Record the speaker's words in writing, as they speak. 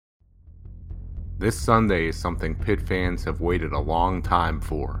This Sunday is something Pitt fans have waited a long time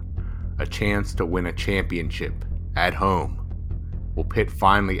for. A chance to win a championship at home. Will Pitt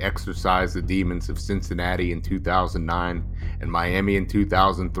finally exorcise the demons of Cincinnati in 2009 and Miami in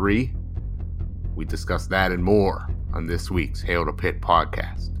 2003? We discuss that and more on this week's Hail to Pitt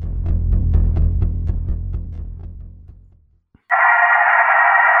podcast.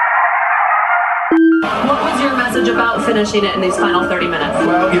 What was your message about finishing it in these final 30 minutes?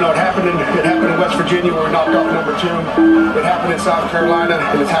 Well, it happened in West Virginia where we knocked off number 2. It happened in South Carolina,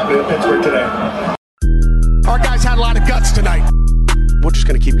 and it's happening in Pittsburgh today. Our guys had a lot of guts tonight. We're just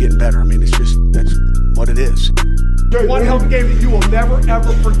going to keep getting better. I mean, that's what it is. There's one hell of a game that you will never,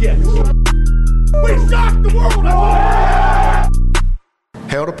 ever forget. We shocked the world!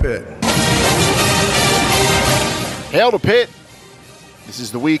 Hail to Pitt. Hail to Pitt. This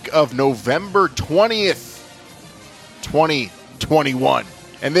is the week of November 20th, 2021.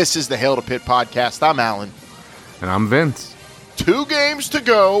 And this is the Hail to Pitt podcast. I'm Alan. And I'm Vince. 2 games to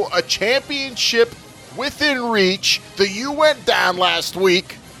go, a championship within reach. The U went down last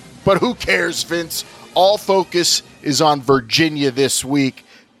week, but who cares, Vince? All focus is on Virginia this week.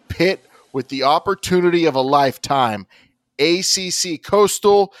 Pitt with the opportunity of a lifetime. ACC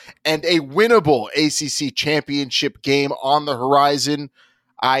Coastal and a winnable ACC championship game on the horizon.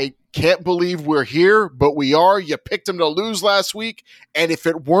 I can't believe we're here, but we are. You picked them to lose last week, and if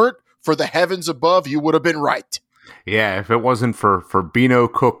it weren't for the heavens above, you would have been right. Yeah, if it wasn't for Bino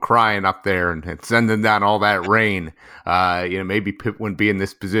Cook crying up there and sending down all that rain, maybe Pitt wouldn't be in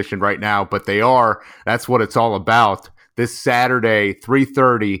this position right now, but they are. That's what it's all about. This Saturday,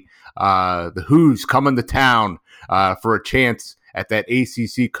 3:30, the Who's coming to town for a chance at that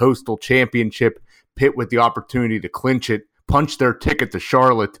ACC Coastal Championship. Pitt with the opportunity to clinch it, punch their ticket to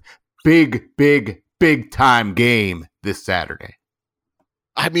Charlotte. Big time game this Saturday.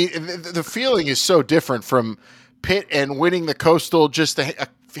 I mean, the feeling is so different from Pitt and winning the Coastal just a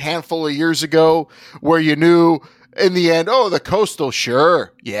handful of years ago, where you knew in the end, the Coastal,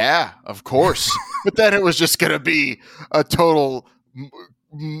 sure, yeah, of course. But then it was just going to be a total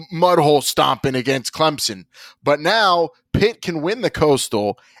mud hole stomping against Clemson. But now Pitt can win the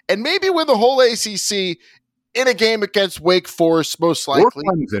Coastal and maybe win the whole ACC in a game against Wake Forest, most likely. Or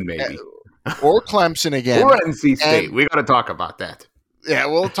Clemson, maybe. Or Clemson again. Or NC State. We got to talk about that. Yeah,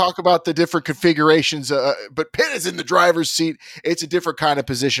 we'll talk about the different configurations, but Pitt is in the driver's seat. It's a different kind of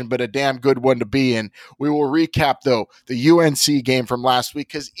position, but a damn good one to be in. We will recap, though, the UNC game from last week,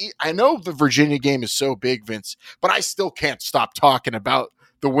 because I know the Virginia game is so big, Vince, but I still can't stop talking about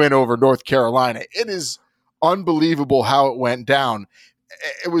the win over North Carolina. It is unbelievable how it went down.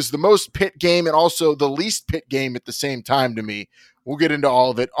 It was the most Pitt game and also the least Pitt game at the same time to me. We'll get into all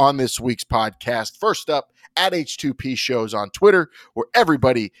of it on this week's podcast. First up, at H2P Shows on Twitter, where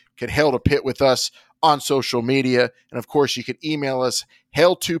everybody can hail to Pitt with us on social media. And of course, you can email us,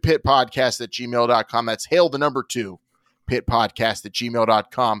 hail2pitpodcast@gmail.com. That's hail the number 2,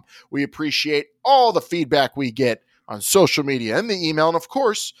 pitpodcast@gmail.com. We appreciate all the feedback we get on social media and the email. And of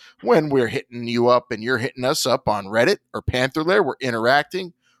course, when we're hitting you up and you're hitting us up on Reddit or Panther Lair, we're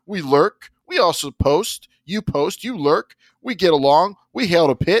interacting. We lurk. We also post. You post. You lurk. We get along. We hail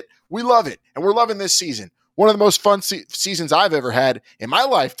to Pitt. We love it. And we're loving this season. One of the most fun seasons I've ever had in my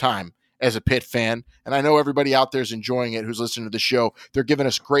lifetime as a Pitt fan. And I know everybody out there is enjoying it who's listening to the show. They're giving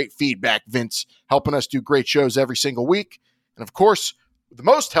us great feedback, Vince, helping us do great shows every single week. And of course, the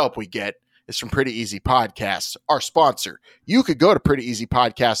most help we get is from Pretty Easy Podcasts, our sponsor. You could go to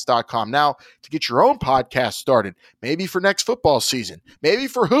prettyeasypodcast.com now to get your own podcast started, maybe for next football season, maybe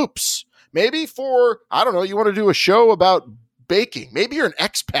for hoops, maybe for, you want to do a show about baking. Maybe you're an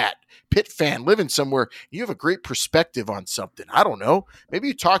expat Pitt fan living somewhere. You have a great perspective on something. I don't know. Maybe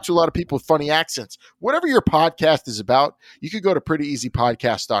you talk to a lot of people with funny accents. Whatever your podcast is about, you could go to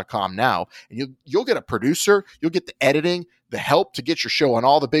prettyeasypodcast.com now, and you'll get a producer. You'll get the editing, the help to get your show on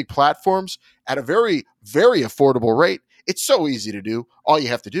all the big platforms at a very, very affordable rate. It's so easy to do. All you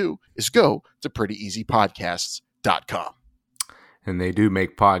have to do is go to prettyeasypodcasts.com. And they do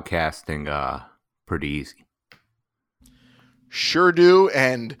make podcasting pretty easy. Sure do.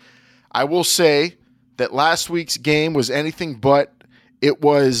 And I will say that last week's game was anything but. It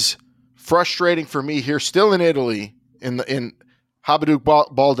was frustrating for me here, still in Italy, in Habaduc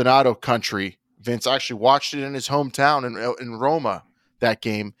Baldonado country. Vince actually watched it in his hometown in Roma, that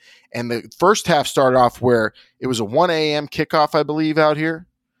game. And the first half started off where it was a 1 a.m. kickoff, I believe, out here.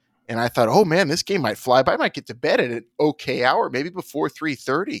 And I thought, oh, man, this game might fly by. I might get to bed at an okay hour, maybe before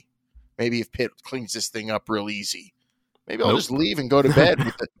 3:30. Maybe if Pitt cleans this thing up real easy. Maybe I'll just leave and go to bed.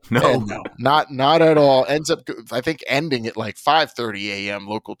 With the, No, not at all. Ends up, I think, ending at like 5:30 a.m.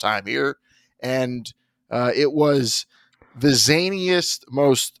 local time here. and it was the zaniest,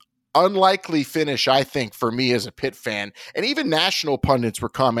 most unlikely finish, I think, for me as a Pitt fan. And even national pundits were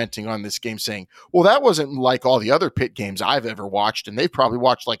commenting on this game saying, well, that wasn't like all the other Pitt games I've ever watched. And they've probably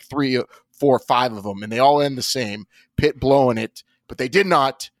watched like 3, 4, 5 of them, and they all end the same. Pitt blowing it, but they did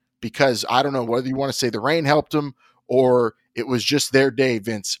not, because I don't know whether you want to say the rain helped them or it was just their day,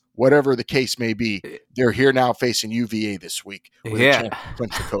 Vince. Whatever the case may be, they're here now facing UVA this week with a chance to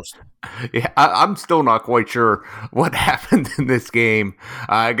clinch the Coastal. Yeah, I'm still not quite sure what happened in this game.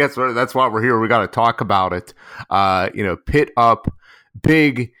 I guess that's why we're here. We got to talk about it. Pitt up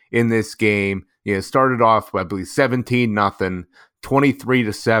big in this game. Started off, I believe, 17-0,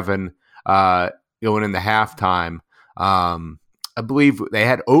 23-7, going in the halftime. I believe they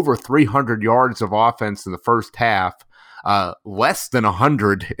had over 300 yards of offense in the first half. Less than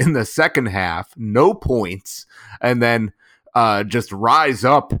 100 in the second half, no points, and then just rise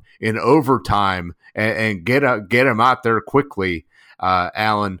up in overtime and get them out there quickly.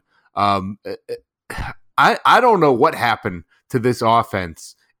 Alan, I don't know what happened to this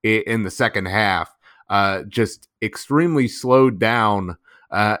offense in the second half. Just extremely slowed down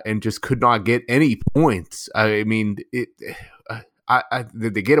and just could not get any points. I mean, did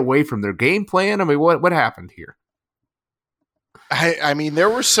they get away from their game plan? I mean, what happened here? I mean, there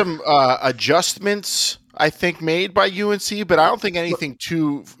were some adjustments, I think, made by UNC, but I don't think anything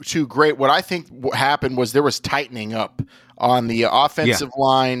too great. What I think happened was there was tightening up on the offensive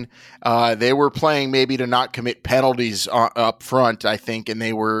line. They were playing maybe to not commit penalties up front, I think, and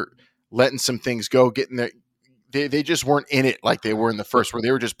they were letting some things go, getting there. They just weren't in it like they were in the first, where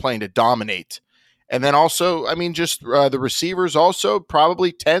they were just playing to dominate. And then also, I mean, just the receivers also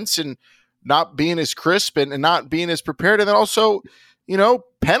probably tense and not being as crisp and not being as prepared. And then also,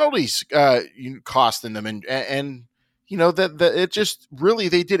 penalties costing them. And that it just really,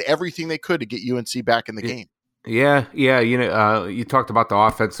 they did everything they could to get UNC back in the game. Yeah. You talked about the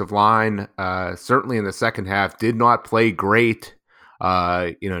offensive line. Certainly in the second half, did not play great.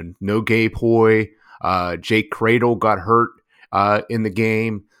 No Gabe Hoy. Jake Cradle got hurt in the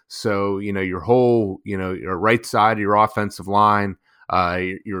game. So, your whole, your right side of your offensive line,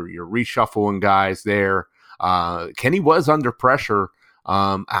 you're reshuffling guys there. Kenny was under pressure.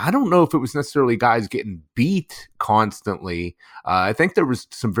 I don't know if it was necessarily guys getting beat constantly. I think there was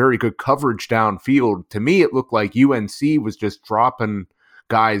some very good coverage downfield. To me, it looked like UNC was just dropping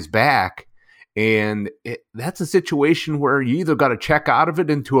guys back. And that's a situation where you either got to check out of it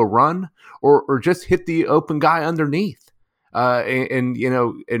into a run or just hit the open guy underneath. And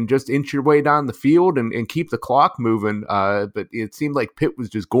just inch your way down the field and keep the clock moving. But it seemed like Pitt was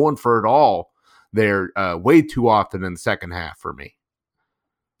just going for it all there way too often in the second half for me.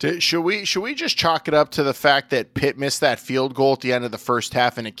 Should we just chalk it up to the fact that Pitt missed that field goal at the end of the first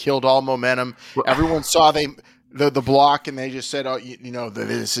half and it killed all momentum? Everyone saw the block and they just said,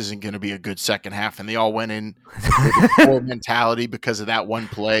 this isn't going to be a good second half. And they all went in with a poor mentality because of that one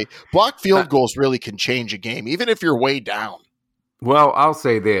play. Block field goals really can change a game, even if you're way down. Well, I'll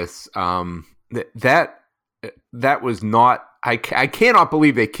say this, that was not, I cannot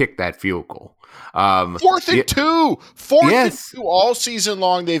believe they kicked that field goal. 4th and 2 all season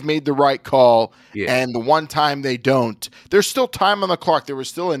long. They've made the right call. And the one time they don't, there's still time on the clock. There was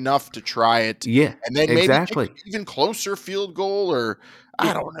still enough to try it. And then maybe even closer field goal, or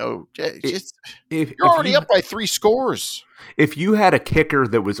I don't know. You're already up by 3 scores. If you had a kicker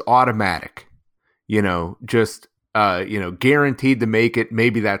that was automatic, guaranteed to make it,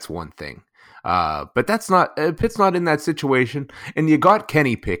 maybe that's one thing. But that's not Pitt's not in that situation, and you got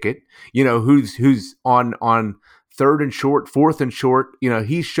Kenny Pickett, who's on 3rd and short, 4th and short.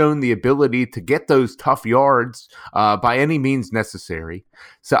 He's shown the ability to get those tough yards by any means necessary.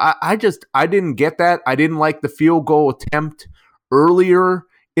 So I didn't get that. I didn't like the field goal attempt earlier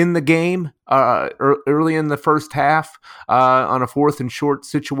in the game, early in the first half on a 4th and short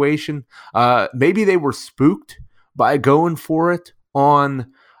situation. Maybe they were spooked by going for it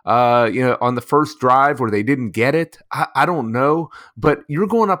on the first drive where they didn't get it. I don't know, but you're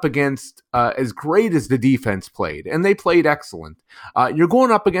going up against as great as the defense played, and they played excellent. You're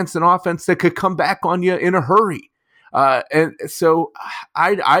going up against an offense that could come back on you in a hurry. And so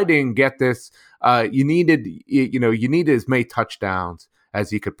I didn't get this. You needed as many touchdowns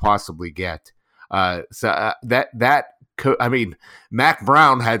as you could possibly get. Mac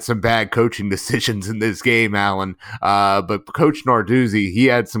Brown had some bad coaching decisions in this game, Alan. But Coach Narduzzi, he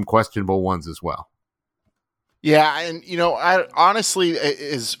had some questionable ones as well. Yeah, and I honestly,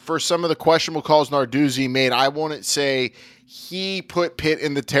 is for some of the questionable calls Narduzzi made, I wouldn't say he put Pitt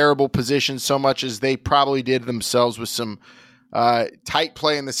in the terrible position so much as they probably did themselves with some Tight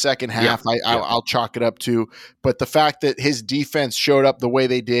play in the second half. Yeah. I'll chalk it up to. But the fact that his defense showed up the way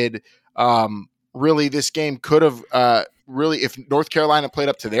they did, really, this game could have really, if North Carolina played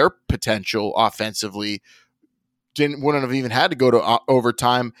up to their potential offensively, wouldn't have even had to go to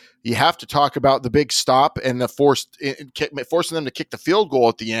overtime. You have to talk about the big stop and the forcing them to kick the field goal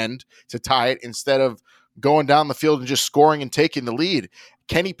at the end to tie it instead of going down the field and just scoring and taking the lead.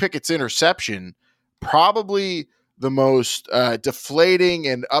 Kenny Pickett's interception, probably the most deflating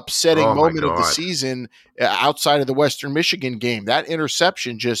and upsetting moment of the season outside of the Western Michigan game. That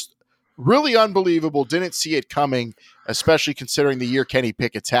interception, just really unbelievable. Didn't see it coming, especially considering the year Kenny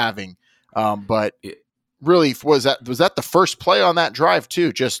Pickett's having. But really, was that the first play on that drive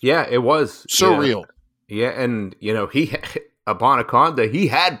too? Just it was surreal. Yeah, and Abonaconda, he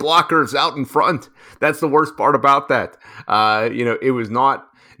had blockers out in front. That's the worst part about that. It was not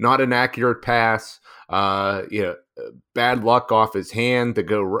an accurate pass. Bad luck off his hand to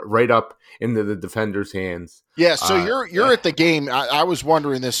go right up into the defender's hands. Yeah, so you're at the game. I was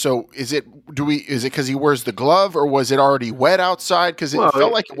wondering this. So is it because he wears the glove, or was it already wet outside? Because it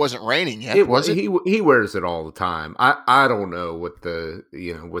felt like it wasn't raining yet. Was it? He wears it all the time. I don't know what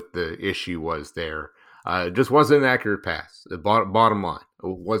the issue was there. It just wasn't an accurate pass. The bottom line, it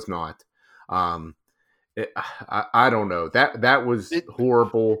was not. I don't know. That was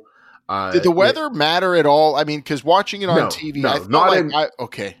horrible. Did the weather matter at all? I mean, because watching it on TV, I felt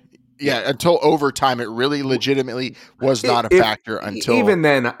okay. Yeah, until overtime, it really legitimately was not a factor until even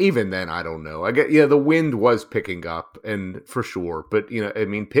then. I don't know. I get the wind was picking up, and for sure. But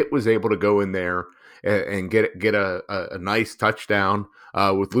Pitt was able to go in there and get a nice touchdown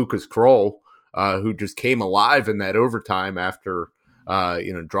with Lucas Kroll, who just came alive in that overtime after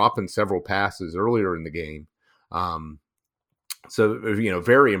dropping several passes earlier in the game. So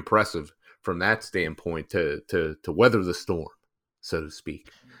very impressive from that standpoint to weather the storm, so to speak.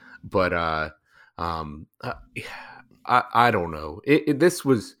 But I don't know.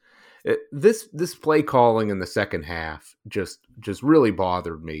 This play calling in the second half just really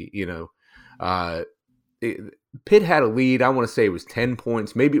bothered me. Pitt had a lead. I want to say it was 10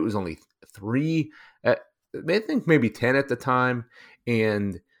 points. Maybe it was only 3. I think maybe 10 at the time.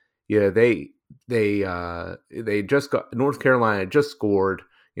 And they just got North Carolina just scored.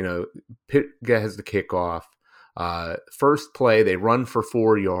 Pitt has the kickoff. First play, they run for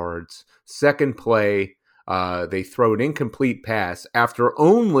 4 yards. Second play, they throw an incomplete pass after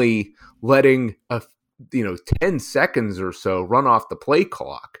only letting 10 seconds or so run off the play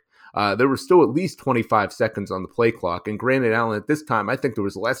clock. There was still at least 25 seconds on the play clock. And granted, Allen, at this time, I think there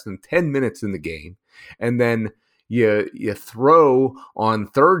was less than 10 minutes in the game. And then you throw on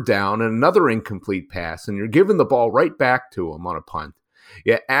third down and another incomplete pass, and you're giving the ball right back to them on a punt.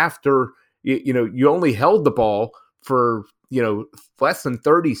 Yeah, after you only held the ball for less than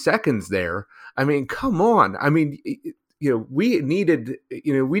 30 seconds there. I mean, come on. I mean, we needed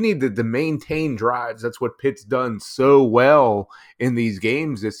to maintain drives. That's what Pitt's done so well in these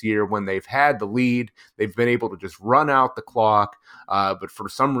games this year. When they've had the lead, they've been able to just run out the clock. But for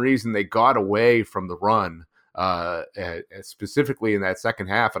some reason, they got away from the run, specifically in that second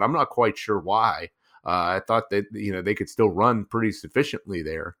half, and I'm not quite sure why. I thought that they could still run pretty sufficiently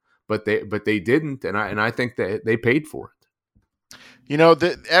there, but they didn't, and I think that they paid for it. I'm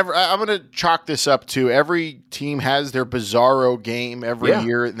going to chalk this up to every team has their bizarro game every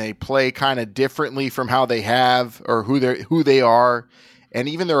year, and they play kind of differently from how they have or who they are, and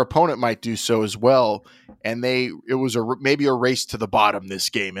even their opponent might do so as well. And it was maybe a race to the bottom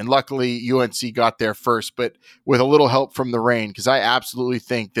this game, and luckily UNC got there first, but with a little help from the rain, because I absolutely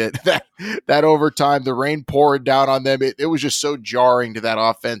think that overtime, the rain poured down on them. It was just so jarring to that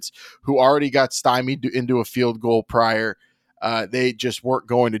offense, who already got stymied into a field goal prior. They just weren't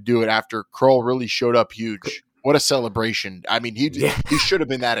going to do it after Kroll really showed up huge. What a celebration. I mean, he should have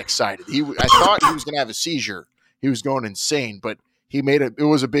been that excited. I thought he was going to have a seizure. He was going insane, but it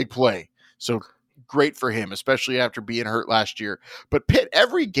was a big play. So great for him, especially after being hurt last year. But Pitt,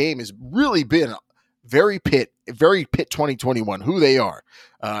 every game has really been very Pitt 2021, who they are.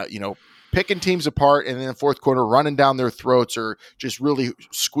 Picking teams apart, and in the fourth quarter, running down their throats or just really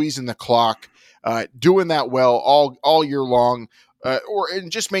squeezing the clock. Doing that well all year long,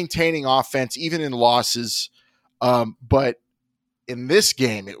 and just maintaining offense even in losses. But in this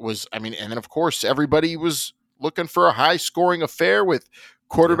game, it was. And then of course everybody was looking for a high scoring affair with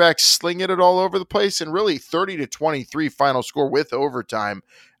quarterbacks slinging it all over the place, and really 30-23 final score with overtime.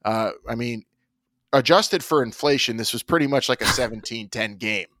 Adjusted for inflation, this was pretty much like a 17-10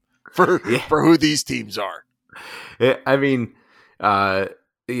 game for who these teams are.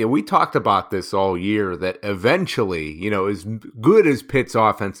 Yeah, we talked about this all year that eventually, as good as Pitt's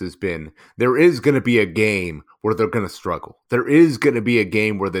offense has been, there is going to be a game where they're going to struggle. There is going to be a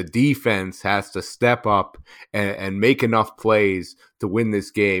game where the defense has to step up and make enough plays to win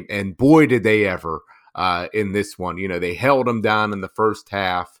this game. And boy, did they ever in this one. They held them down in the first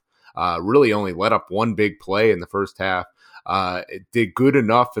half, really only let up one big play in the first half. It did good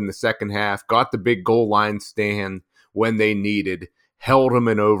enough in the second half, got the big goal line stand when they needed, held them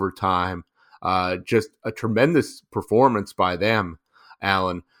in overtime. Just a tremendous performance by them,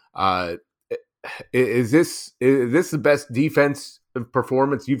 Alan. Is this the best defense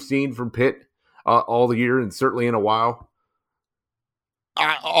performance you've seen from Pitt all the year and certainly in a while?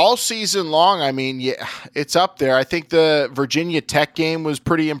 All season long, I mean, yeah, it's up there. I think the Virginia Tech game was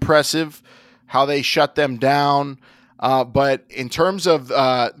pretty impressive, how they shut them down. But in terms of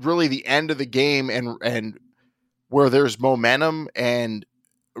really the end of the game and where there's momentum and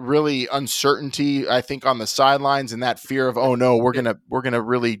really uncertainty, I think on the sidelines and that fear of, oh no, we're gonna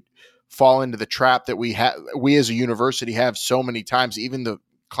really fall into the trap that we as a university have so many times. Even the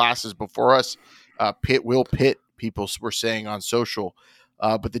classes before us, Pitt people were saying on social,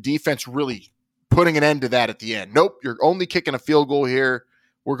 but the defense really putting an end to that at the end. Nope, you're only kicking a field goal here.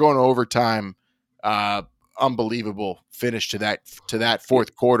 We're going to overtime. Unbelievable finish to that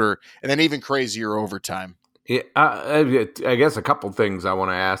fourth quarter, and then even crazier overtime. Yeah, I guess a couple things I want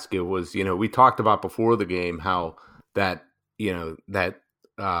to ask you was, we talked about before the game how that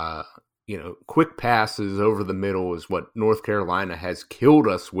quick passes over the middle is what North Carolina has killed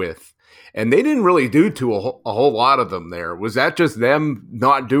us with, and they didn't really do a whole lot of them there. Was that just them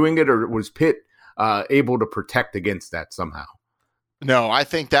not doing it, or was Pitt able to protect against that somehow? No, I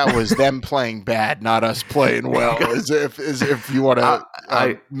think that was them playing bad, not us playing well. As if you want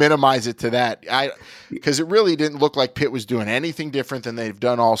to minimize it to that, because it really didn't look like Pitt was doing anything different than they've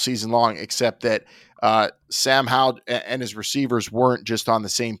done all season long, except that Sam Howell and his receivers weren't just on the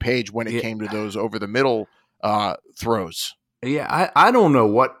same page when it came to those over the middle throws. Yeah, I don't know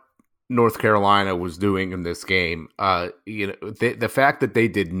what North Carolina was doing in this game. The fact that they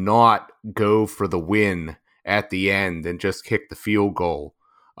did not go for the win at the end and just kick the field goal.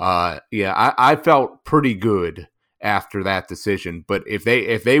 I felt pretty good after that decision. But if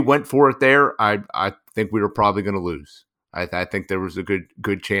they went for it there, I think we were probably going to lose. I think there was a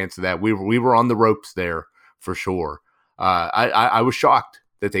good chance of that. We were on the ropes there for sure. I was shocked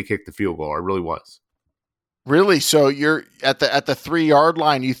that they kicked the field goal. I really was. Really? So you're at the 3-yard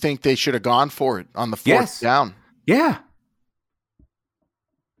line. You think they should have gone for it on the fourth down? Yeah.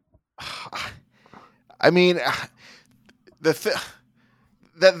 I mean, the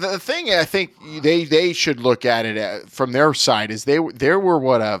thing I think they should look at it from their side is they were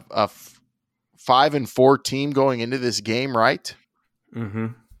what a 5-4 team going into this game, right? Mm-hmm.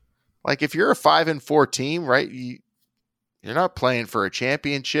 Like if you're a 5-4 team, right? You're not playing for a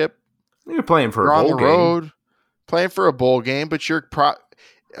championship. You're playing for you're a bowl on the game. road, playing for a bowl game, but you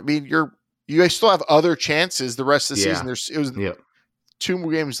still have other chances the rest of the season. It was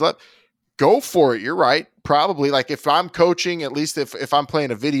 2 games left. Go for it. You're right. Probably like if I'm coaching, at least if I'm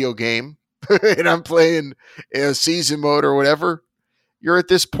playing a video game and I'm playing a season mode or whatever, you're at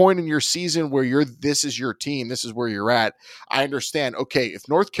this point in your season where this is your team. This is where you're at. I understand. Okay. If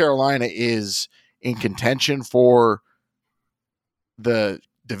North Carolina is in contention for the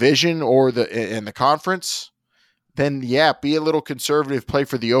division or in the conference, then be a little conservative, play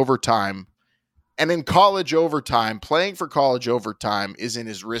for the overtime. And in college overtime, playing for college overtime isn't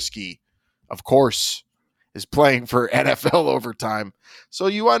as risky, of course, is playing for NFL overtime. So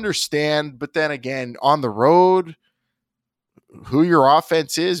you understand, but then again, on the road, who your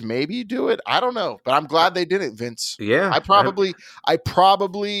offense is, maybe you do it. I don't know, but I'm glad they didn't, Vince. Yeah. I probably, I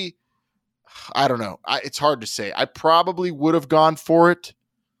don't know. It's hard to say. I probably would have gone for it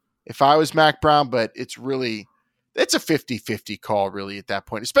if I was Mac Brown, but it's a 50-50 call really at that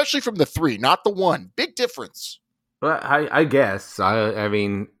point, especially from the 3, not the 1. Big difference. Well, I guess. I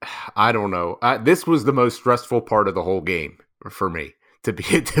mean, I don't know. This was the most stressful part of the whole game for me, to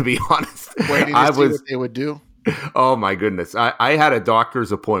be honest. Waiting to see what they would do. Oh my goodness! I had a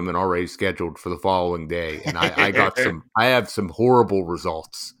doctor's appointment already scheduled for the following day, and I have some horrible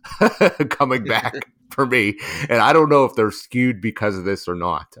results coming back for me, and I don't know if they're skewed because of this or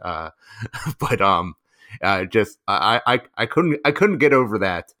not. But I couldn't get over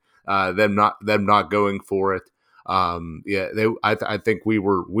that. Them not going for it. I think we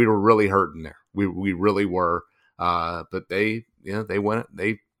were really hurting there. We really were. But they went,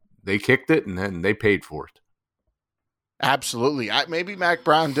 they kicked it and then they paid for it. Absolutely. Maybe Mac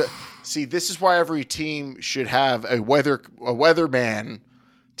Brown. See, this is why every team should have a weatherman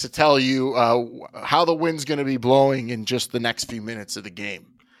to tell you how the wind's going to be blowing in just the next few minutes of the game.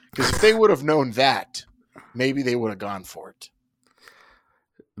 Because if they would have known that, maybe they would have gone for it.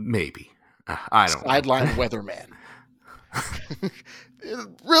 Maybe. I don't Sideline know. weatherman.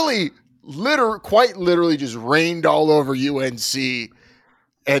 Really, quite literally just rained all over UNC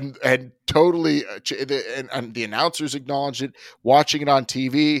and totally and the announcers acknowledged it. Watching it on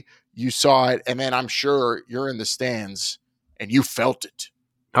TV, you saw it, and then I'm sure you're in the stands and you felt it.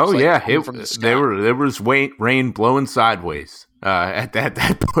 Oh like yeah, from the sky. there was rain blowing sideways at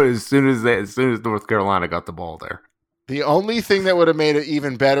that point as soon as North Carolina got the ball there. The only thing that would have made it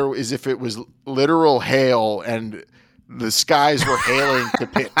even better is if it was literal hail and the skies were hailing to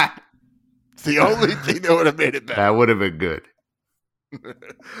Pitt. It's the only thing that would have made it better. That would have been good.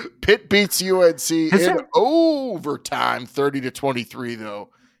 Pitt beats UNC in overtime, 30-23, though,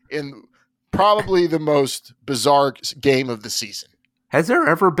 in probably the most bizarre game of the season. Has there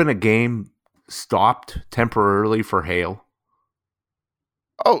ever been a game stopped temporarily for hail?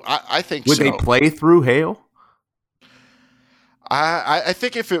 Oh, I think Would so. they play through hail? I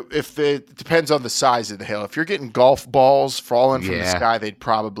think if it depends on the size of the hail. If you're getting golf balls falling from the sky, they'd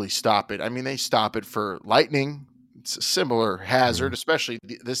probably stop it. I mean, they stop it for lightning. It's a similar hazard, especially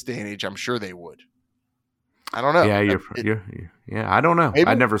this day and age. I'm sure they would. I don't know. Yeah, I don't know.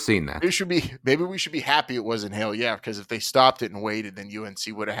 I've never seen that. Maybe we should be happy it wasn't hail. Yeah, because if they stopped it and waited, then UNC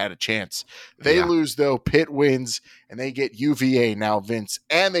would have had a chance. They lose though. Pitt wins, and they get UVA now, Vince,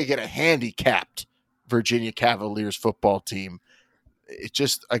 and they get a handicapped Virginia Cavaliers football team. It's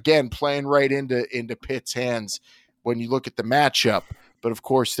just again playing right into Pitt's hands when you look at the matchup. But of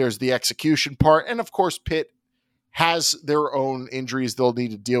course, there's the execution part, and of course, Pitt has their own injuries they'll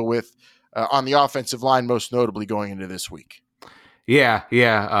need to deal with on the offensive line, most notably going into this week. Yeah.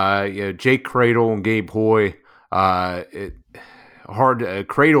 Jake Cradle and Gabe Hoy.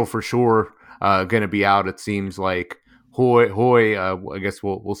 Cradle for sure going to be out. It seems like Hoy. I guess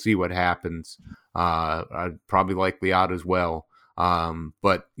we'll see what happens. Probably likely out as well.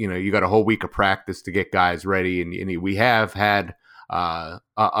 But you got a whole week of practice to get guys ready, and we have had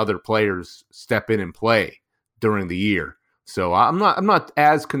other players step in and play during the year. So I'm not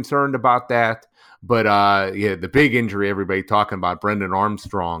as concerned about that. But the big injury everybody talking about, Brendan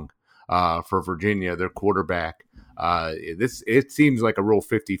Armstrong for Virginia, their quarterback. It seems like a real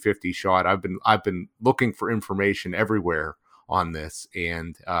 50-50 shot. I've been looking for information everywhere on this,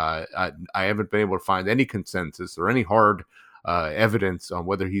 and I haven't been able to find any consensus or any hard evidence on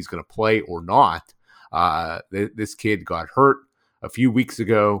whether he's going to play or not. This kid got hurt a few weeks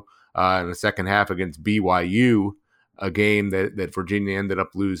ago in the second half against BYU, a game that Virginia ended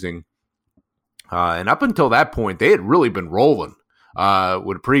up losing. And up until that point, they had really been rolling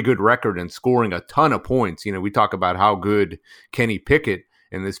with a pretty good record and scoring a ton of points. We talk about how good Kenny Pickett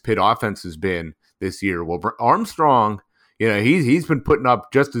and this Pitt offense has been this year. Well, Armstrong, he's been putting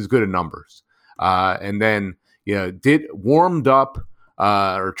up just as good of numbers. And then, warmed up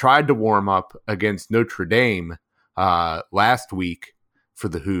or tried to warm up against Notre Dame last week for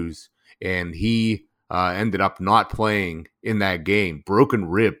the Hoos, and he ended up not playing in that game. Broken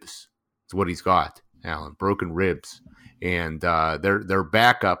ribs is what he's got, Alan. Broken ribs. And their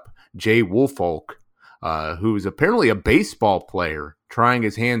backup, Jay Woolfolk, who is apparently a baseball player trying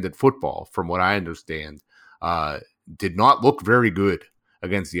his hand at football, from what I understand, did not look very good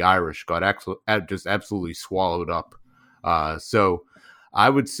against the Irish. Got just absolutely swallowed up. So I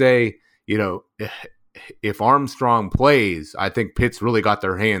would say, if Armstrong plays, I think Pitt's really got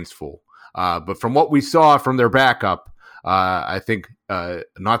their hands full. But from what we saw from their backup, I think,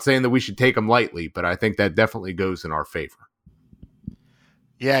 not saying that we should take them lightly, but I think that definitely goes in our favor.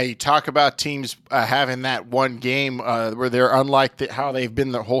 Yeah, you talk about teams having that one game where they're unlike how they've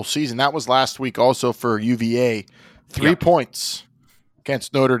been the whole season. That was last week also for UVA. 3 points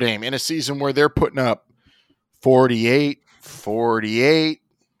against Notre Dame in a season where they're putting up 48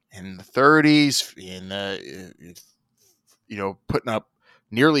 in the 30s, putting up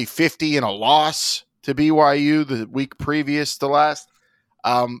nearly 50 in a loss to BYU the week previous to last.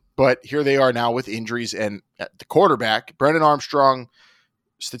 But here they are now with injuries, and the quarterback, Brendan Armstrong,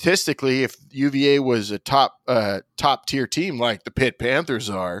 statistically, if UVA was a top tier team like the Pitt Panthers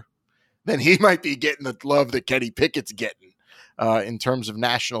are, then he might be getting the love that Kenny Pickett's getting in terms of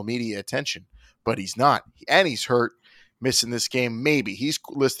national media attention. But he's not, and he's hurt, missing this game. Maybe he's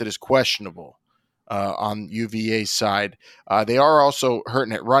listed as questionable on UVA's side. They are also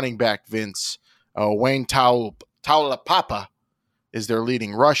hurting at running back, Vince. Wayne Taulapapa is their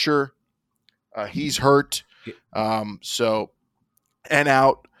leading rusher. He's hurt. And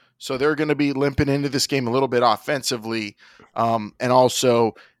out. So they're going to be limping into this game a little bit offensively. And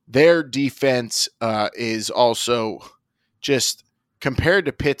also their defense is also just compared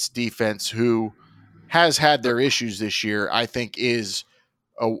to Pitt's defense, who has had their issues this year, I think is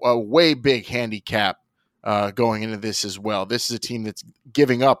a way big handicap going into this as well. This is a team that's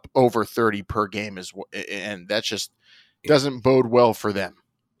giving up over 30 per game as well, and that just doesn't bode well for them.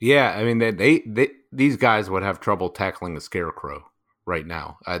 Yeah, I mean, these guys would have trouble tackling a scarecrow right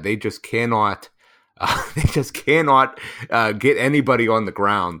now. They just cannot. They just cannot get anybody on the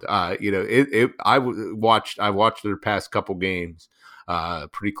ground. I watched their past couple games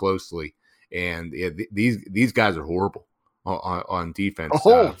pretty closely, and these guys are horrible on defense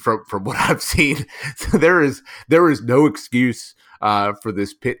from what I've seen. So there is no excuse for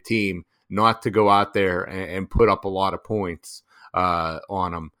this Pitt team not to go out there and put up a lot of points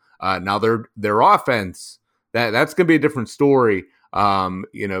on them. Now their offense, that's going to be a different story. We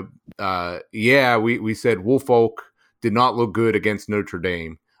said Woolfolk did not look good against Notre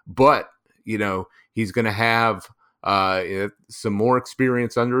Dame, but he's going to have some more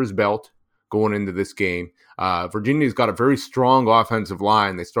experience under his belt going into this game. Virginia's got a very strong offensive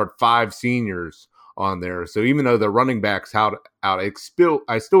line. They start 5 seniors on there. So even though their running backs out, I still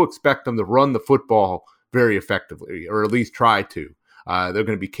expect them to run the football very effectively, or at least try to. They're going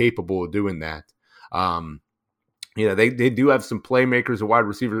to be capable of doing that. They do have some playmakers, a wide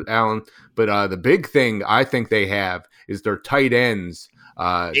receiver, Allen, but the big thing I think they have is their tight ends.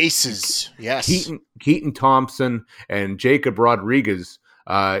 Aces, yes. Keaton Thompson and Jacob Rodriguez.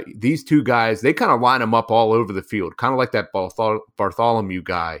 These two guys, they kind of line them up all over the field, kind of like that Bartholomew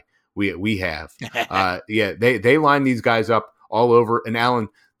guy we have. They line these guys up all over. And Allen,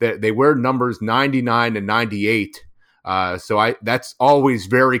 they wear numbers 99 and 98. So that's always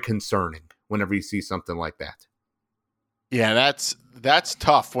very concerning whenever you see something like that. Yeah, that's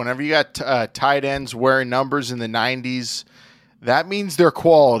tough. Whenever you got tight ends wearing numbers in the 90s, that means they're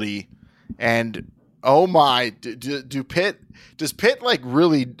quality. And oh my, does Pitt like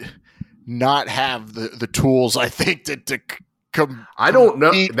really not have the tools? I think to I don't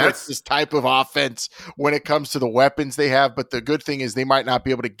know. That's this type of offense when it comes to the weapons they have. But the good thing is they might not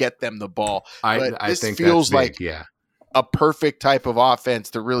be able to get them the ball. I think feels that's like a perfect type of offense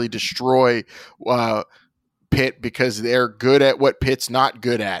to really destroy Pitt, because they're good at what Pitt's not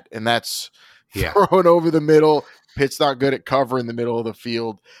good at, and that's throwing over the middle. Pitt's not good at covering the middle of the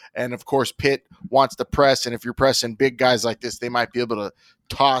field. And, of course, Pitt wants to press, and if you're pressing big guys like this, they might be able to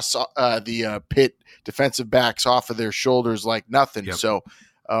toss the Pitt defensive backs off of their shoulders like nothing. Yep. So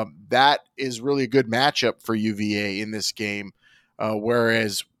that is really a good matchup for UVA in this game,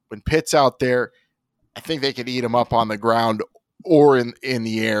 whereas when Pitt's out there, I think they could eat them up on the ground or in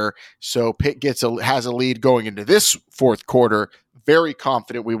the air. So Pitt has a lead going into this fourth quarter. Very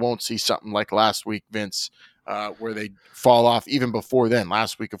confident we won't see something like last week, Vince, where they fall off even before then.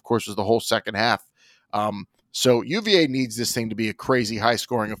 Last week, of course, was the whole second half. So UVA needs this thing to be a crazy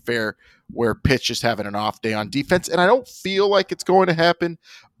high-scoring affair where Pitt's just having an off day on defense. And I don't feel like it's going to happen,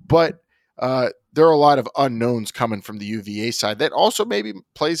 but there are a lot of unknowns coming from the UVA side that also maybe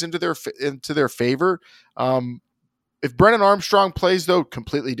plays into their favor. If Brennan Armstrong plays, though,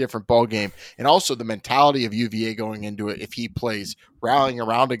 completely different ball game. And also the mentality of UVA going into it, if he plays, rallying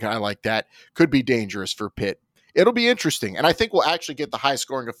around a guy like that, could be dangerous for Pitt. It'll be interesting. And I think we'll actually get the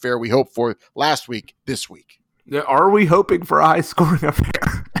high-scoring affair we hoped for last week, this week. Are we hoping for a high-scoring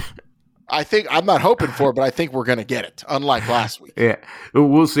affair? I'm not hoping for it, but I think we're going to get it, unlike last week. Yeah,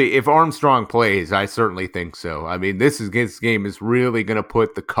 we'll see. If Armstrong plays, I certainly think so. I mean, this game is really going to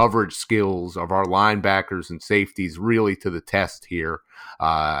put the coverage skills of our linebackers and safeties really to the test here.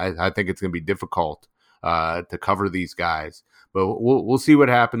 I think it's going to be difficult to cover these guys, but we'll see what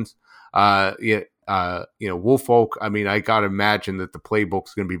happens. Woolfolk, I mean, I got to imagine that the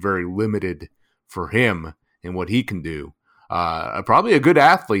playbook's going to be very limited for him and what he can do. Probably a good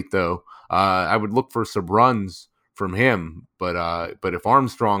athlete, though. I would look for some runs from him, but if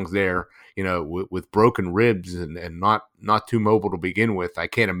Armstrong's there, with broken ribs and not too mobile to begin with, I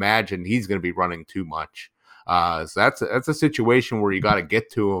can't imagine he's going to be running too much. So that's a situation where you got to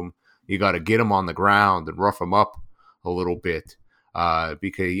get to him, you got to get him on the ground and rough him up a little bit,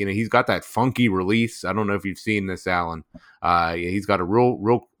 because he's got that funky release. I don't know if you've seen this, Alan. He's got a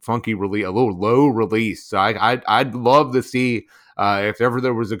real funky release, a little low release. So I'd love to see. If ever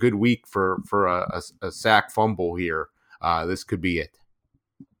there was a good week for a sack fumble here, this could be it.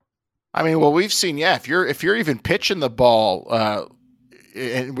 I mean, well, we've seen, if you're even pitching the ball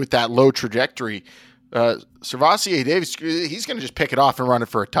and with that low trajectory, Servassier Davis, he's going to just pick it off and run it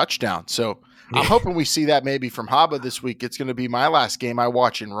for a touchdown. So I'm hoping we see that maybe from Haba this week. It's going to be my last game I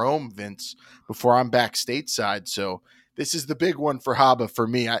watch in Rome, Vince, before I'm back stateside. So this is the big one for Haba for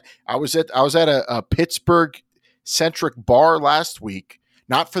me. I was at a Pittsburgh centric bar last week,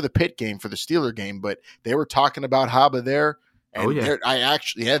 not for the Pitt game, for the Steeler game, but they were talking about Haba there. And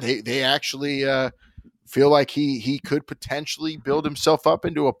they actually feel like he could potentially build himself up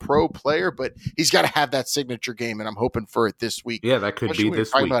into a pro player, but he's got to have that signature game, and I'm hoping for it this week. Yeah, that could be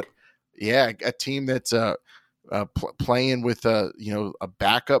this week. A team that's playing with a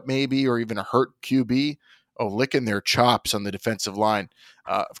backup maybe, or even a hurt QB, licking their chops on the defensive line.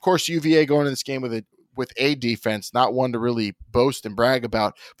 Of course, UVA going into this game with a defense, not one to really boast and brag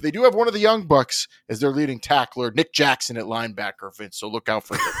about, but they do have one of the young bucks as their leading tackler, Nick Jackson at linebacker, Vince. So look out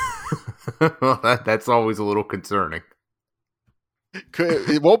for him. Well, that's always a little concerning.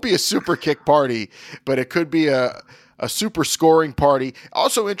 It won't be a super kick party, but it could be a super scoring party.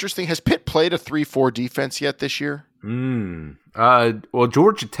 Also interesting, has Pitt played a 3-4 defense yet this year? Well,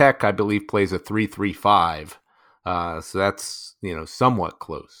 Georgia Tech, I believe, plays a 3-3-5. So that's, somewhat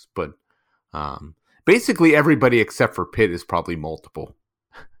close. But basically everybody except for Pitt is probably multiple.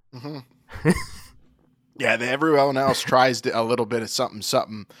 Mm-hmm. Yeah, everyone else tries a little bit of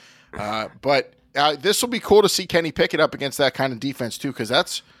something. But this will be cool to see Kenny Pickett up against that kind of defense too, because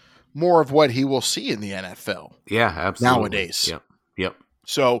that's more of what he will see in the NFL. Yeah, absolutely. Nowadays. Yep.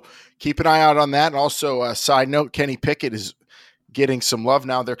 So keep an eye out on that. And also, a side note, Kenny Pickett is getting some love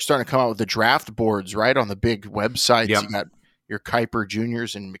now. They're starting to come out with the draft boards, right, on the big websites. Yep. You got your Kuiper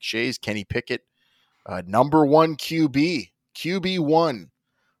Juniors and McShay's. Kenny Pickett, number one QB1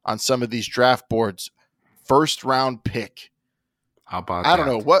 on some of these draft boards. First round pick. How about I don't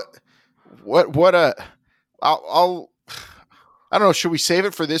know I don't know. Should we save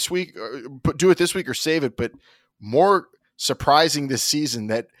it for this week? Do it this week or save it? But more surprising this season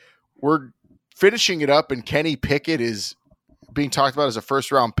that we're finishing it up and Kenny Pickett is being talked about as a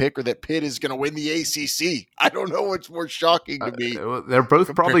first round pick, or that Pitt is going to win the ACC. I don't know what's more shocking to me. They're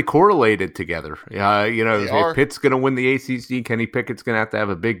both probably correlated together. If Pitt's going to win the ACC, Kenny Pickett's going to have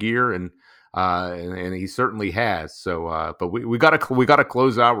a big year, and he certainly has. So, but we got to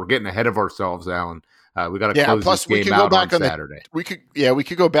close out. We're getting ahead of ourselves, Alan. We got to close this game out on Saturday. We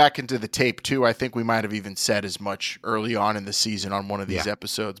could go back into the tape too. I think we might have even said as much early on in the season on one of these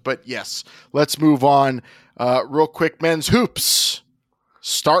episodes. But yes, let's move on real quick. Men's hoops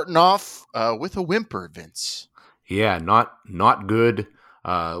starting off with a whimper, Vince. Yeah, not good.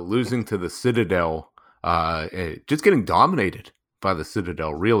 Losing to the Citadel. Just getting dominated by the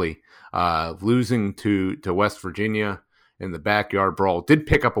Citadel. Really, losing to West Virginia in the backyard brawl. Did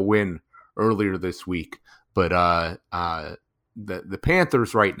pick up a win earlier this week, but the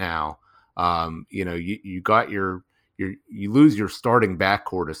Panthers right now, you got you lose your starting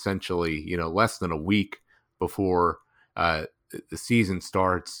backcourt essentially, less than a week before the season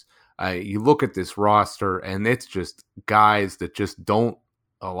starts. You look at this roster and it's just guys that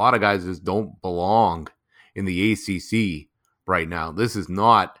a lot of guys just don't belong in the ACC right now. This is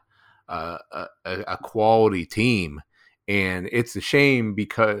not a quality team. And it's a shame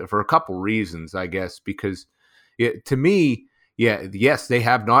because for a couple reasons, I guess, because to me, yes, they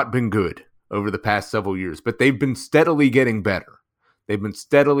have not been good over the past several years, but they've been steadily getting better.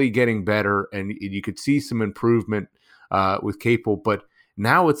 And you could see some improvement with Capel, but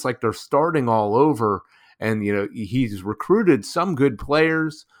now it's like they're starting all over. And, he's recruited some good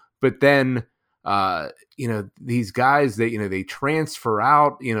players, but then these guys that, they transfer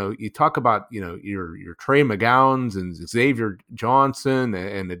out, you talk about, your Trey McGowns and Xavier Johnson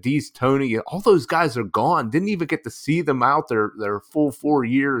and Adese Tony, all those guys are gone. Didn't even get to see them out their full 4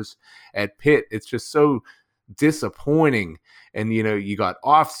 years at Pitt. It's just so disappointing. And, you got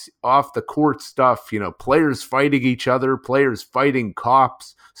off the court stuff, players fighting each other, players fighting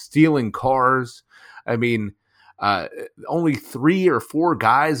cops, stealing cars. I mean, only 3 or 4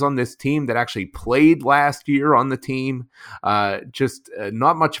 guys on this team that actually played last year on the team.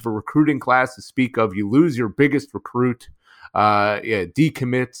 Not much of a recruiting class to speak of. You lose your biggest recruit,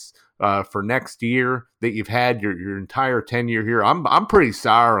 decommits for next year that you've had your entire tenure here. I'm pretty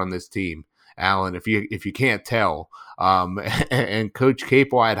sour on this team, Alan, if you can't tell. And Coach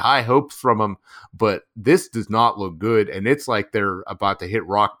Capel, I had high hopes from him, but this does not look good, and it's like they're about to hit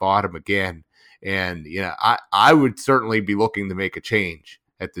rock bottom again. And, I would certainly be looking to make a change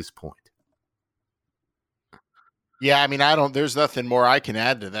at this point. Yeah, I mean, there's nothing more I can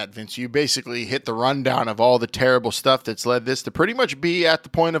add to that, Vince. You basically hit the rundown of all the terrible stuff that's led this to pretty much be at the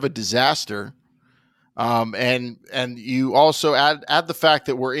point of a disaster. And you also add the fact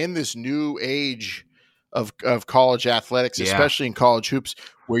that we're in this new age of college athletics, especially in college hoops,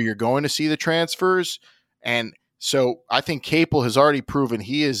 where you're going to see the transfers. And so I think Capel has already proven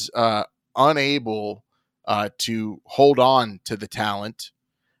he is unable to hold on to the talent.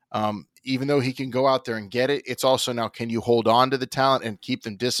 Even though he can go out there and get it, it's also now, can you hold on to the talent and keep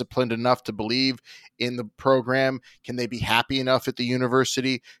them disciplined enough to believe in the program? Can they be happy enough at the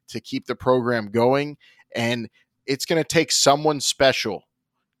university to keep the program going? And it's going to take someone special,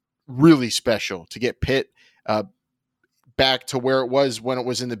 really special, to get Pitt back to where it was when it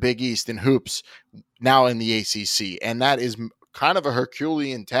was in the Big East in hoops, now in the ACC. And that is kind of a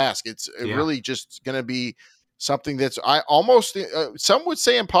Herculean task. It's really just going to be something that's some would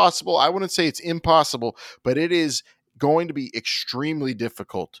say impossible. I wouldn't say it's impossible, but it is going to be extremely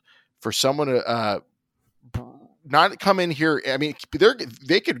difficult for someone to not come in here. I mean,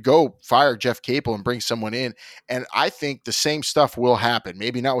 they could go fire Jeff Capel and bring someone in, and I think the same stuff will happen.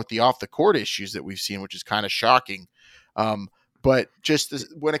 Maybe not with the off the court issues that we've seen, which is kind of shocking. But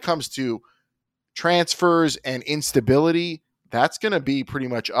just when it comes to transfers and instability, that's going to be pretty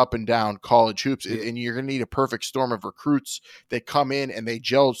much up and down college hoops. And you're going to need a perfect storm of recruits that come in and they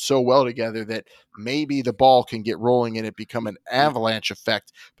gel so well together that maybe the ball can get rolling and it become an avalanche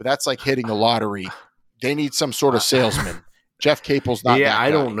effect. But that's like hitting a lottery. They need some sort of salesman. Jeff Capel's not that guy.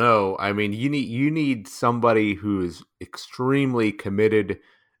 I don't know. I mean, you need somebody who is extremely committed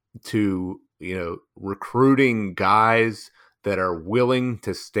to, recruiting guys that are willing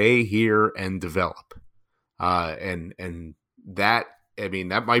to stay here and develop. And that, I mean,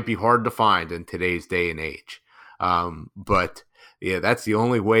 that might be hard to find in today's day and age. But yeah, that's the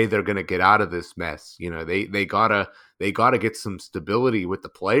only way they're going to get out of this mess. They gotta get some stability with the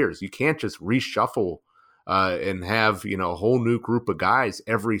players. You can't just reshuffle and have, a whole new group of guys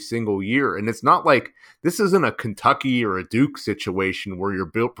every single year. And it's not like this isn't a Kentucky or a Duke situation where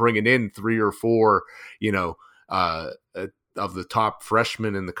you're bringing in 3 or 4, of the top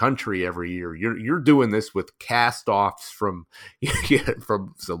freshmen in the country every year. You're doing this with cast-offs from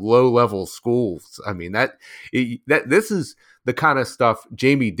some low-level schools. I mean, that this is the kind of stuff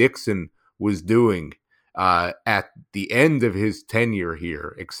Jamie Dixon was doing at the end of his tenure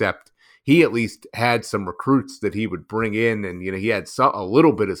here, except he at least had some recruits that he would bring in, and he had a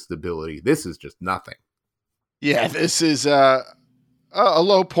little bit of stability. This is just nothing. Yeah, this is a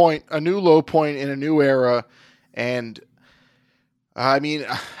low point, a new low point in a new era, and I mean,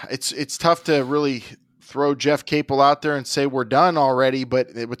 it's tough to really throw Jeff Capel out there and say we're done already,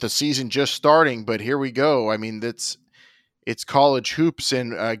 but with the season just starting. But here we go. I mean, it's college hoops,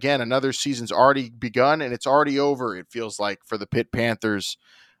 and again, another season's already begun, and it's already over. It feels like for the Pitt Panthers,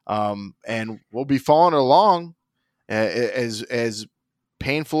 and we'll be following along as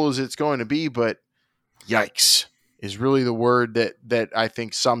painful as it's going to be. But yikes is really the word that I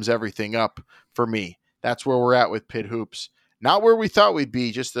think sums everything up for me. That's where we're at with Pitt hoops. Not where we thought we'd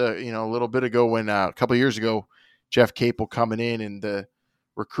be just a little bit ago when a couple of years ago, Jeff Capel coming in and the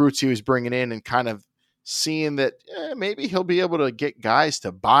recruits he was bringing in and kind of seeing that maybe he'll be able to get guys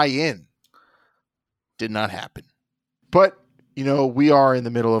to buy in. Did not happen. But, we are in the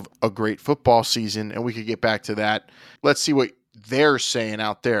middle of a great football season and we could get back to that. Let's see what they're saying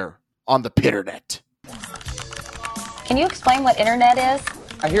out there on the Pitternet. Can you explain what internet is?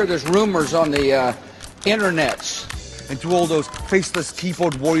 I hear there's rumors on the internets. And to all those faceless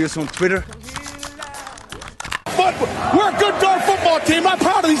keyboard warriors on Twitter. But we're a good darn football team. I'm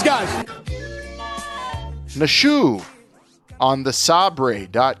proud of these guys. Nashu on the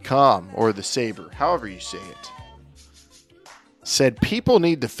Sabre.com or the Sabre, however you say it, said people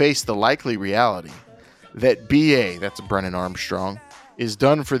need to face the likely reality that BA, that's Brennan Armstrong, is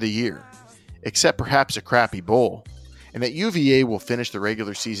done for the year, except perhaps a crappy bowl, and that UVA will finish the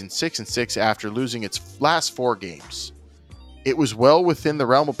regular season 6-6 after losing its last 4 games. It was well within the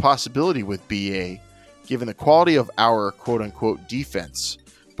realm of possibility with BA, given the quality of our quote-unquote defense,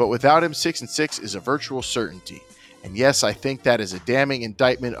 but without him 6-6 is a virtual certainty. And yes, I think that is a damning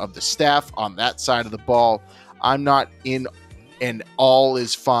indictment of the staff on that side of the ball. I'm not in an all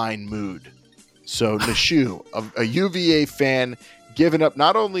is fine mood. So Nashu, a UVA fan, giving up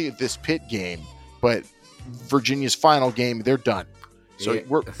not only this Pitt game, but Virginia's final game. They're done. So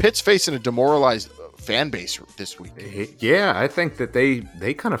Pitt's facing a demoralized fan base this week. Yeah, I think that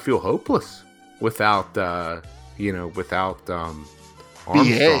they kind of feel hopeless without Armstrong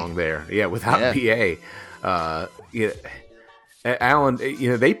there. Yeah, without BA. Alan,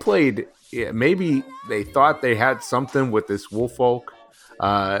 they played. Maybe they thought they had something with this Woolfolk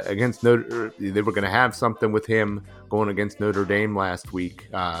against Notre. They were going to have something with him going against Notre Dame last week,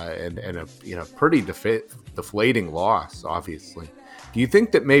 and a pretty deflating loss. Obviously, do you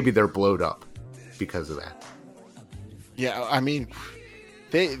think that maybe they're blowed up because of that? Yeah, I mean,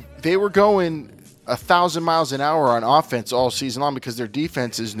 they were going 1,000 miles an hour on offense all season long because their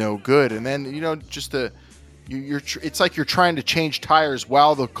defense is no good. And then, just it's like you're trying to change tires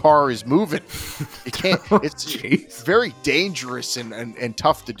while the car is moving. It can't. It's very dangerous and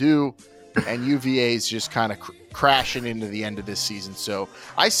tough to do. And UVA is just kind of crashing into the end of this season. So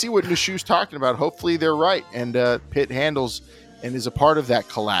I see what Nishu's talking about. Hopefully they're right, and Pitt handles and is a part of that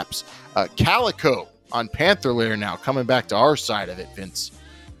collapse. Calico on Panther Lair now, coming back to our side of it, Vince.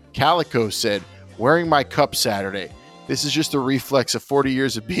 Calico said, "Wearing my cup Saturday. This is just a reflex of 40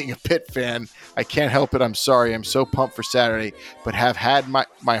 years of being a Pitt fan. I can't help it. I'm sorry. I'm so pumped for Saturday, but have had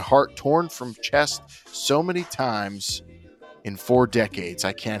my heart torn from chest so many times in 4 decades.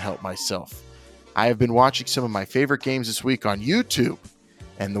 I can't help myself. I have been watching some of my favorite games this week on YouTube,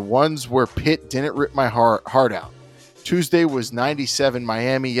 and the ones where Pitt didn't rip my heart out. Tuesday was 97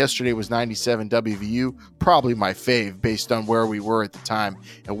 Miami. Yesterday was 97 WVU. Probably my fave based on where we were at the time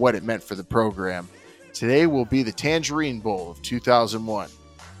and what it meant for the program. Today will be the Tangerine Bowl of 2001.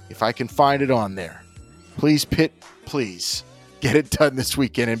 If I can find it on there. Please, Pitt, please get it done this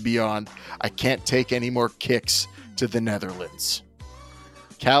weekend and beyond. I can't take any more kicks to the Netherlands."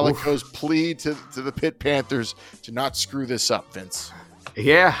 Calico's plea to the Pitt Panthers to not screw this up, Vince.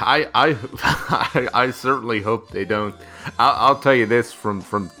 Yeah, I certainly hope they don't. I'll tell you this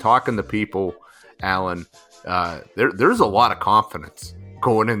from talking to people, Alan. There's a lot of confidence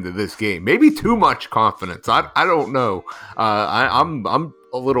going into this game. Maybe too much confidence. I don't know. I'm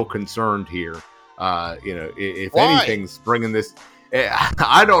a little concerned here. If Why? anything's bringing this,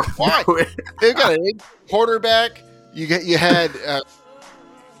 I don't Why? know. They've got a quarterback. You had.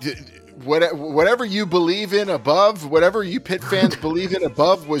 Whatever you believe in above, whatever you Pitt fans believe in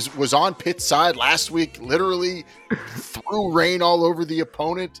above was on Pitt's side last week, literally threw rain all over the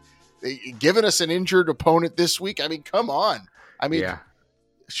opponent, giving us an injured opponent this week. I mean, come on. I mean,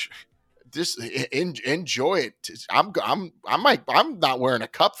 just enjoy it. I'm not wearing a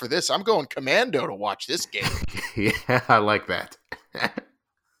cup for this. I'm going commando to watch this game. Yeah, I like that.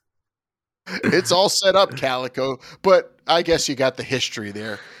 It's all set up, Calico, but I guess you got the history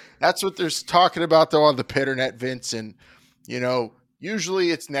there. That's what they're talking about, though, on the Pitternet, Vince. And, usually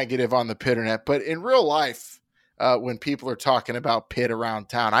it's negative on the Pitternet, but in real life, when people are talking about Pitt around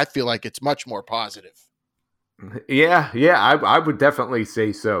town, I feel like it's much more positive. Yeah, I would definitely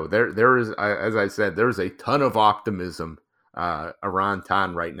say so. There is, as I said, there's a ton of optimism around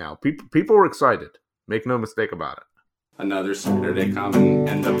town right now. People are excited. Make no mistake about it. Another Saturday coming,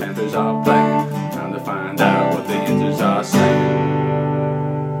 and the Panthers are playing. Time to find out what the answers are saying.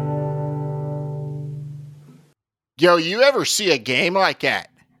 Yo, you ever see a game like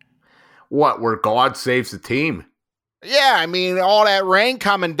that? What, where God saves the team? Yeah, I mean, all that rain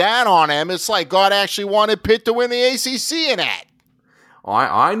coming down on him, it's like God actually wanted Pitt to win the ACC in that.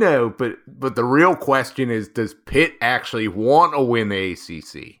 I know, but the real question is, does Pitt actually want to win the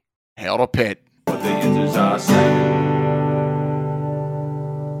ACC? Hail to Pitt. What the answers are saying.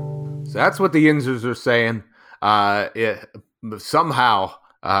 So that's what the Yinzers are saying. Somehow,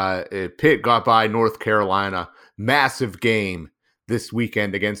 Pitt got by North Carolina. Massive game this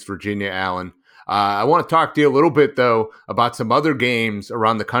weekend against Virginia, Allen. I want to talk to you a little bit, though, about some other games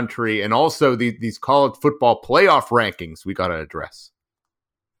around the country and also these college football playoff rankings we got to address.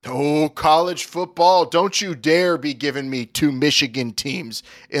 Oh, college football. Don't you dare be giving me 2 Michigan teams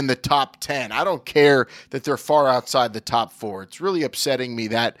in the top 10. I don't care that they're far outside the top 4. It's really upsetting me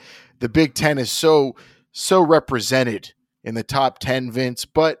that the Big Ten is so represented in the top 10, Vince,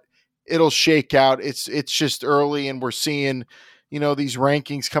 but it'll shake out. It's just early, and we're seeing, these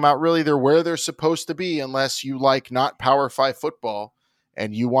rankings come out. Really, they're where they're supposed to be, unless you like not Power 5 football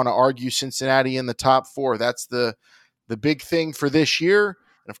and you want to argue Cincinnati in the top 4. That's the big thing for this year.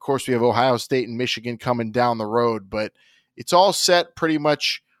 And of course, we have Ohio State and Michigan coming down the road, but it's all set pretty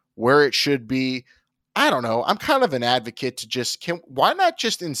much where it should be. I don't know. I'm kind of an advocate to why not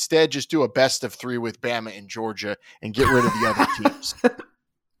just instead just do a best of 3 with Bama and Georgia and get rid of the other teams?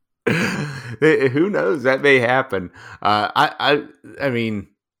 Who knows? That may happen. I mean,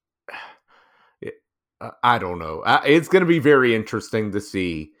 I don't know. It's going to be very interesting to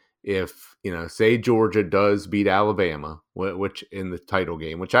see if, say Georgia does beat Alabama, which in the title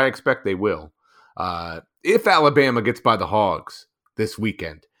game, which I expect they will. If Alabama gets by the Hogs this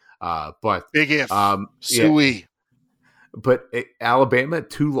weekend. But big if. Yeah. But Alabama,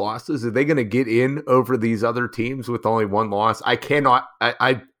 2 losses. Are they going to get in over these other teams with only 1 loss? I cannot.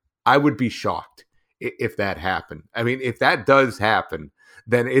 I would be shocked if that happened. I mean, if that does happen,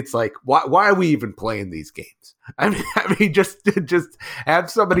 then it's like, why are we even playing these games? I mean, just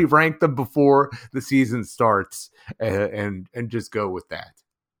have somebody rank them before the season starts and just go with that.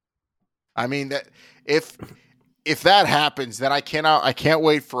 I mean, that if that happens, then I can't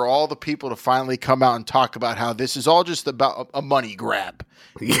wait for all the people to finally come out and talk about how this is all just about a money grab.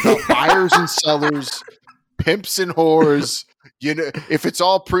 It's about buyers and sellers, pimps and whores. If it's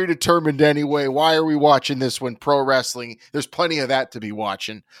all predetermined anyway, why are we watching this when pro wrestling? There's plenty of that to be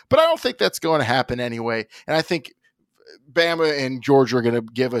watching. But I don't think that's going to happen anyway. And I think Bama and Georgia are going to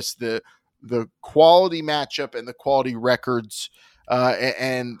give us the quality matchup and the quality records.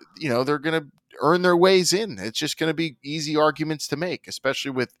 And they're going to earn their ways in. It's just going to be easy arguments to make,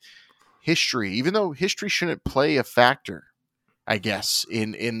 especially with history, even though history shouldn't play a factor, I guess,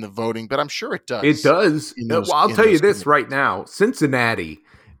 in the voting, but I'm sure it does. It does. I'll tell you this right now. Cincinnati,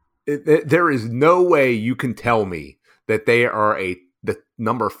 there is no way you can tell me that they are the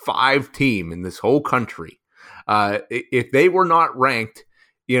number 5 team in this whole country. If they were not ranked,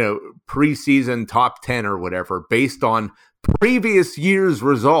 preseason top 10 or whatever, based on previous year's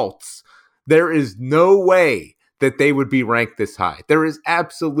results, there is no way that they would be ranked this high. There is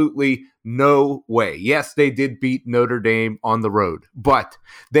absolutely no way. Yes, they did beat Notre Dame on the road, but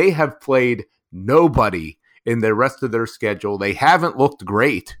they have played nobody in the rest of their schedule. They haven't looked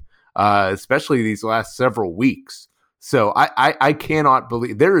great, especially these last several weeks. So I cannot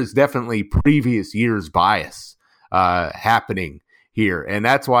believe there is definitely previous year's bias happening here. And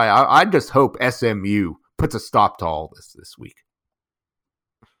that's why I just hope SMU puts a stop to all this week.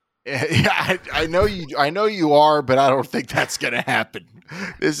 Yeah, I know you are, but I don't think that's going to happen.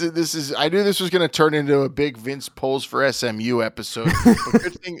 This is. I knew this was going to turn into a big Vince polls for SMU episode. But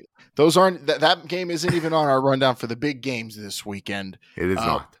good thing those aren't. That game isn't even on our rundown for the big games this weekend. It is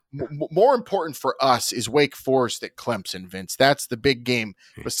not. More important for us is Wake Forest at Clemson, Vince. That's the big game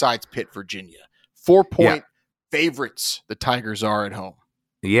besides Pitt, Virginia. 4-point favorites the Tigers are at home.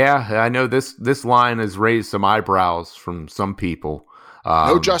 Yeah, I know this line has raised some eyebrows from some people.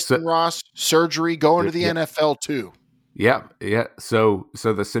 No Justin Ross, surgery, going to the NFL too. Yeah. So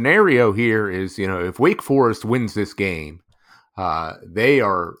the scenario here is, if Wake Forest wins this game, they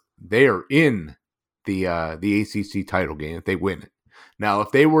are in the ACC title game if they win it. Now,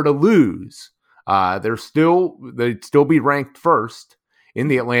 if they were to lose, they'd still be ranked first in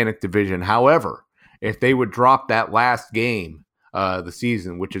the Atlantic Division. However, if they would drop that last game the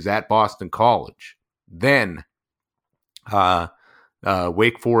season, which is at Boston College, then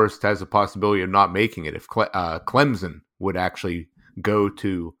Wake Forest has a possibility of not making it if Clemson would actually go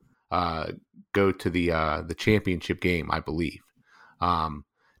to the championship game, I believe. Now,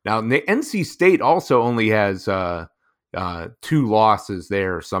 the NC State also only has 2 losses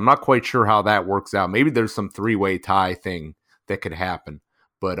there, so I'm not quite sure how that works out. Maybe there's some 3-way tie thing that could happen,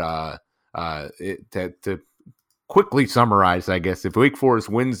 but to quickly summarize, I guess, if Wake Forest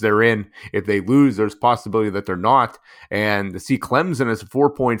wins, they're in. If they lose, there's possibility that they're not. And to see Clemson as a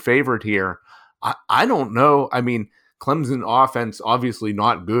 4-point favorite here, I don't know. I mean, Clemson offense, obviously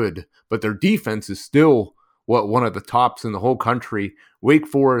not good, but their defense is still one of the tops in the whole country. Wake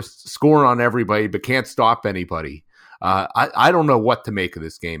Forest scoring on everybody, but can't stop anybody. I don't know what to make of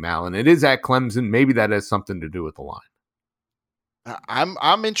this game, Alan. It is at Clemson. Maybe that has something to do with the line.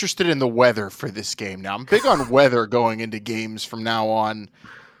 I'm interested in the weather for this game now. I'm big on weather going into games from now on.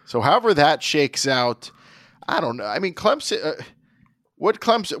 So however that shakes out, I don't know. I mean, Clemson. Has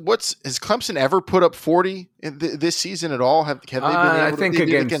Clemson ever put up 40 in this season at all? Have they been able to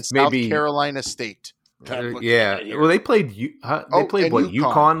beat against South Carolina State? Well, they played. They played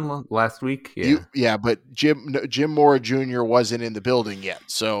UConn last week. Yeah, but Jim Mora Jr. wasn't in the building yet,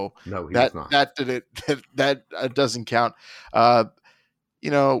 so no, he was not. That doesn't count.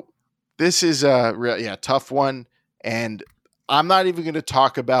 This is a tough one, and I'm not even going to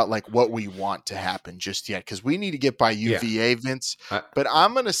talk about like what we want to happen just yet because we need to get by UVA, Vince. But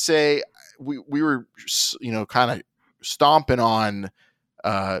I'm going to say we were kind of stomping on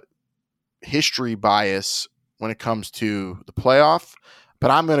history bias when it comes to the playoff,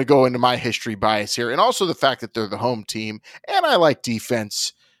 but I'm going to go into my history bias here, and also the fact that they're the home team, and I like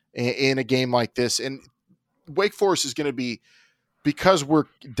defense in a game like this. And Wake Forest is going to be, because we're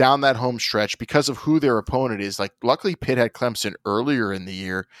down that home stretch, because of who their opponent is. Like, luckily Pitt had Clemson earlier in the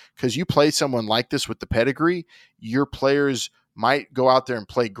year, because you play someone like this with the pedigree, your players might go out there and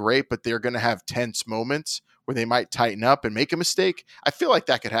play great, but they're going to have tense moments where they might tighten up and make a mistake. I feel like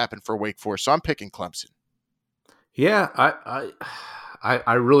that could happen for Wake Forest, so I'm picking Clemson. Yeah,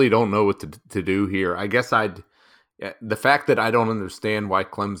 I really don't know what to do here. I guess the fact that I don't understand why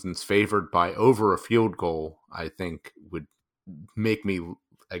Clemson's favored by over a field goal, I think would make me,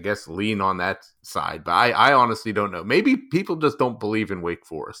 I guess, lean on that side. But I honestly don't know. Maybe people just don't believe in Wake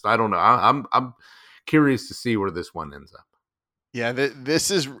Forest. I don't know. I'm curious to see where this one ends up. Yeah,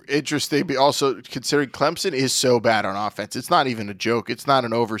 this is interesting. But also, considering Clemson is so bad on offense, it's not even a joke. It's not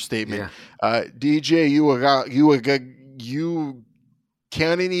an overstatement. DJ, you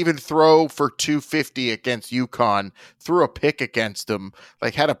can't even throw for 250 against UConn. Threw a pick against them.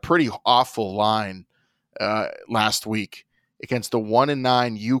 Like had a pretty awful line last week against the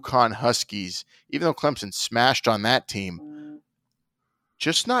 1-9 UConn Huskies. Even though Clemson smashed on that team,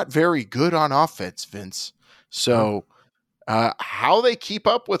 just not very good on offense, Vince. So. How they keep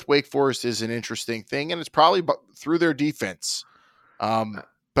up with Wake Forest is an interesting thing, and it's probably through their defense. But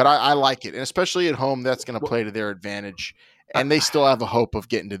I like it, and especially at home, that's going to play to their advantage. And they still have a hope of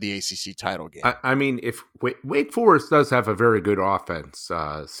getting to the ACC title game. I mean, if Wake Forest does have a very good offense,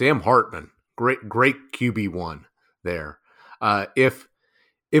 Sam Hartman, great QB1 there. If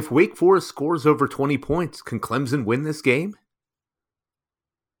Wake Forest scores over 20 points, can Clemson win this game?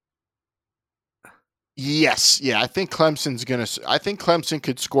 Yes. Yeah, I think Clemson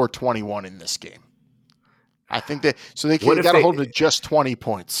could score 21 in this game. I think that so they got to hold to just 20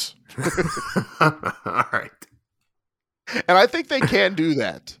 points. All right. And I think they can do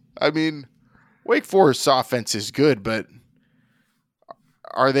that. I mean, Wake Forest's offense is good, but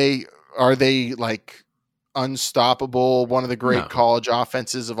are they like unstoppable, one of the great college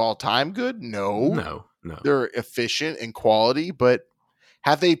offenses of all time good? No. They're efficient and quality, but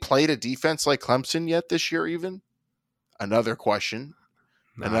have they played a defense like Clemson yet this year even? Another question.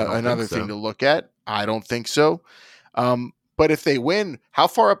 Another thing to look at. I don't think so. But if they win, how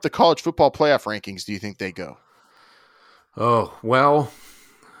far up the college football playoff rankings do you think they go? Oh, well,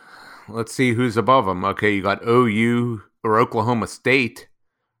 let's see who's above them. Okay, you got OU or Oklahoma State,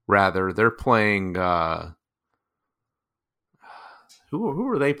 rather. They're playing who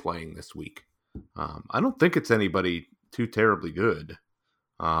are they playing this week? I don't think it's anybody too terribly good.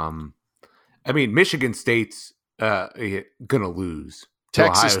 I mean, Michigan State's gonna lose.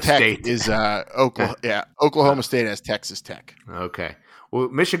 Texas Ohio Tech State. is Oklahoma. Yeah, Oklahoma State has Texas Tech. Okay. Well,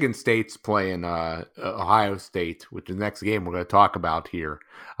 Michigan State's playing Ohio State, which is the next game we're going to talk about here.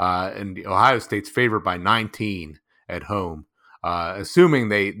 And Ohio State's favored by 19 at home. Assuming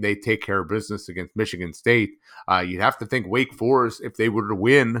they take care of business against Michigan State, you'd have to think Wake Forest, if they were to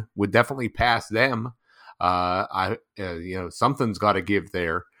win, would definitely pass them. Something's got to give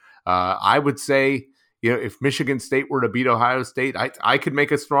there. I would say, if Michigan State were to beat Ohio State, I could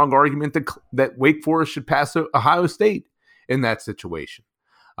make a strong argument that Wake Forest should pass Ohio State in that situation.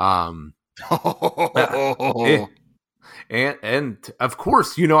 And of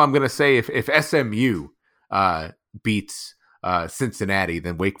course, I'm going to say if SMU beats Cincinnati,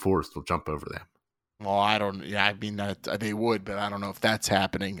 then Wake Forest will jump over them. Well, I don't. Yeah, I mean they would, but I don't know if that's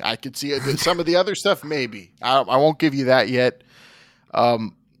happening. I could see some of the other stuff. Maybe I won't give you that yet.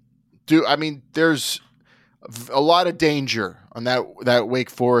 There's a lot of danger on that Wake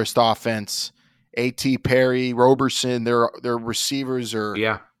Forest offense. A.T. Perry, Roberson, their receivers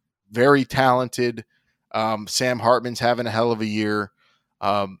are very talented. Sam Hartman's having a hell of a year,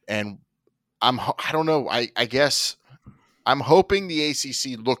 and I don't know. I guess I'm hoping the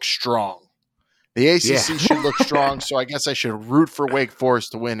ACC looks strong. The ACC should look strong, so I guess I should root for Wake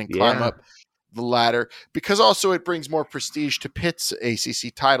Forest to win and climb up the ladder, because also it brings more prestige to Pitt's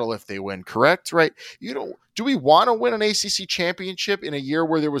ACC title if they win, correct? Right? Do we want to win an ACC championship in a year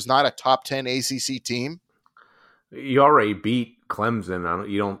where there was not a top 10 ACC team? You already beat Clemson.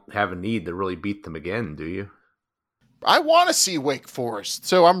 You don't have a need to really beat them again, do you? I want to see Wake Forest,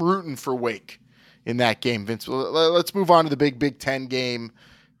 so I'm rooting for Wake in that game, Vince. Let's move on to the Big Ten game.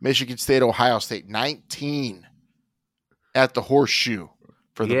 Michigan State, Ohio State, 19 at the Horseshoe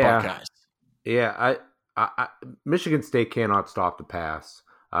for the Buckeyes. Yeah, I Michigan State cannot stop the pass.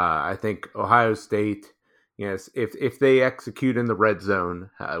 I think Ohio State, yes, if they execute in the red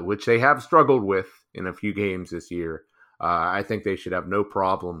zone, which they have struggled with in a few games this year, I think they should have no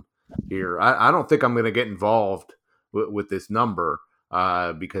problem here. I don't think I'm going to get involved with this number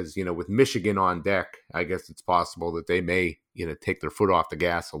because, with Michigan on deck, I guess it's possible that they may, take their foot off the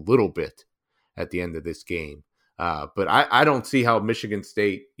gas a little bit at the end of this game. But I don't see how Michigan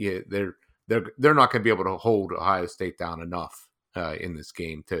State, they're not going to be able to hold Ohio State down enough in this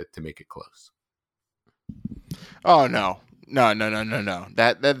game to make it close. Oh, no.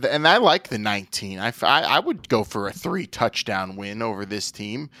 That and I like the 19. I would go for a 3-touchdown win over this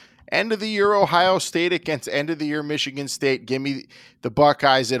team. End of the year Ohio State against end of the year Michigan State. Give me the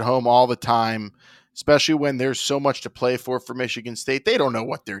Buckeyes at home all the time, especially when there's so much to play for Michigan State. They don't know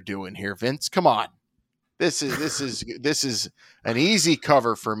what they're doing here, Vince. Come on. This is an easy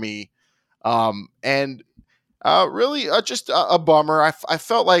cover for me. Really just a bummer. I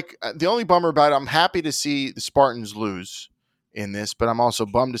felt like the only bummer about it, I'm happy to see the Spartans lose in this, but I'm also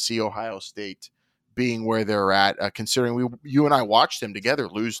bummed to see Ohio State being where they're at, considering you and I watched them together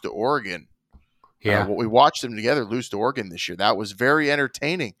lose to Oregon. Yeah. We watched them together lose to Oregon this year. That was very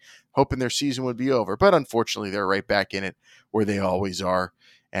entertaining, hoping their season would be over. But unfortunately, they're right back in it where they always are.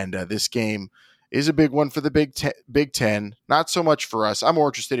 And this game is a big one for the Big Ten. Not so much for us. I'm more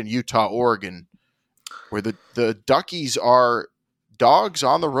interested in Utah, Oregon, where the Duckies are dogs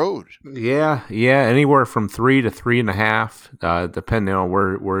on the road. Yeah, anywhere from 3 to 3.5, depending on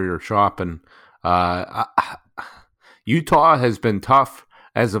where you're shopping. Utah has been tough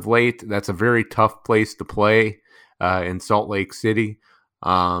as of late. That's a very tough place to play in Salt Lake City.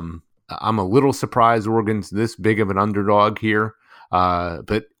 I'm a little surprised Oregon's this big of an underdog here,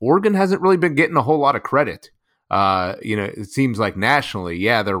 but Oregon hasn't really been getting a whole lot of credit. It seems like nationally,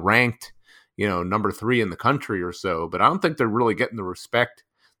 yeah, they're ranked, number 3 in the country or so, but I don't think they're really getting the respect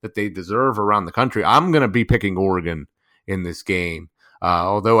that they deserve around the country. I'm going to be picking Oregon in this game,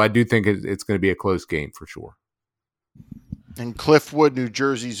 although I do think it's going to be a close game for sure. And Cliffwood, New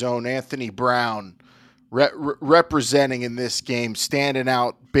Jersey's own Anthony Brown representing in this game, standing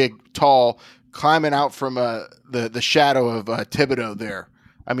out big, tall, climbing out from the shadow of Thibodeau there.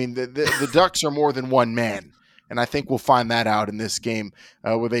 I mean, the Ducks are more than one man, and I think we'll find that out in this game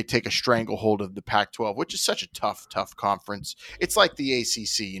where they take a stranglehold of the Pac-12, which is such a tough conference. It's like the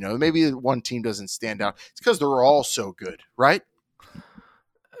ACC, maybe one team doesn't stand out. It's because they're all so good, right?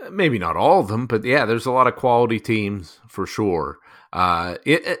 Maybe not all of them, but yeah, there's a lot of quality teams for sure. Both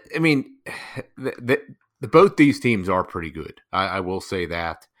these teams are pretty good. I will say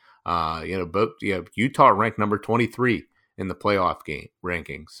that. Utah ranked number 23 in the playoff game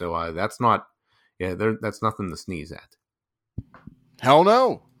ranking, so that's nothing to sneeze at. Hell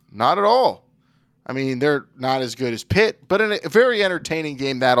no, not at all. I mean, they're not as good as Pitt, but in a very entertaining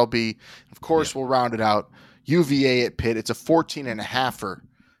game that'll be. Of course, We'll round it out. UVA at Pitt. It's a 14.5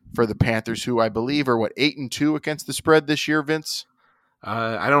 for the Panthers, who I believe are 8-2 against the spread this year, Vince?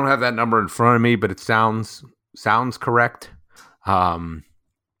 I don't have that number in front of me, but it sounds correct. I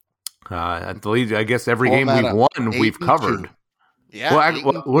believe, I guess every game we've won, we've covered. Yeah.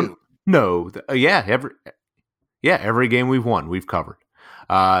 Every game we've won, we've covered.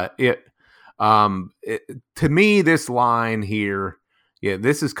 To me, this line here,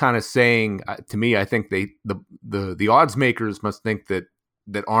 this is kind of saying to me, I think the odds makers must think that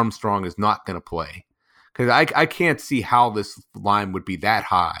Armstrong is not going to play, because I can't see how this line would be that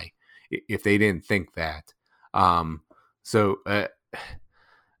high if they didn't think that.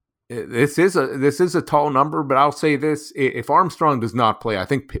 This is a tall number, but I'll say this: if Armstrong does not play, I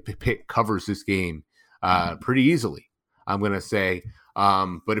think Pitt covers this game pretty easily. I'm going to say,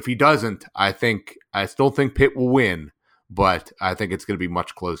 but if he doesn't, I still think Pitt will win, but I think it's going to be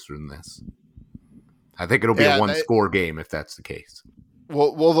much closer than this. I think it'll be a one-score game if that's the case.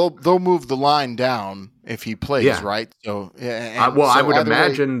 Well, they'll move the line down if he plays, right? So, I would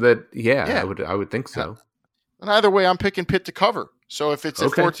imagine that. Yeah, I would think so. And either way, I'm picking Pitt to cover. So if it's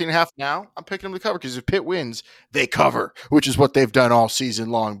at 14.5 now, I'm picking them to cover, because if Pitt wins, they cover, which is what they've done all season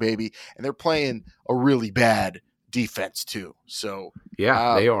long, baby. And they're playing a really bad defense too. So they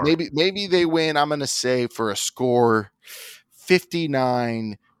are. Maybe they win. I'm going to say for a score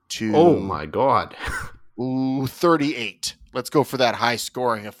 59 to. Oh my God. 38. Let's go for that high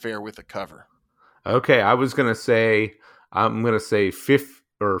scoring affair with a cover. Okay, I'm going to say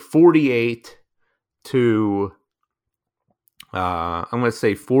 48 to. I'm going to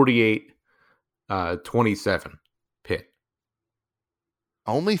say 48-27 Pitt.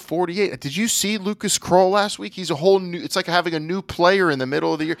 Only 48. Did you see Lucas Kroll last week? He's a whole new. It's like having a new player in the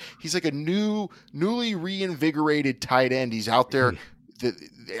middle of the year. He's like a newly reinvigorated tight end. He's out there.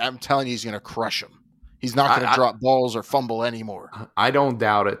 I'm telling you, he's going to crush him. He's not going to drop balls or fumble anymore. I don't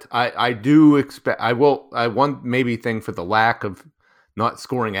doubt it. I do expect. I want maybe thing for the lack of not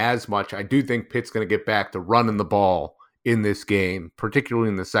scoring as much. I do think Pitt's going to get back to running the ball in this game, particularly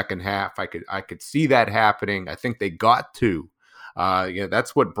in the second half. I could see that happening. I think they got to.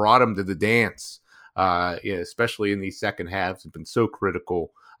 That's what brought them to the dance. Especially in these second halves, have been so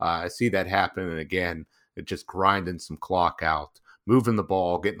critical. I see that happening again. It just grinding some clock out, moving the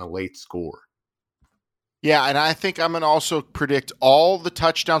ball, getting a late score. Yeah, and I think I'm going to also predict all the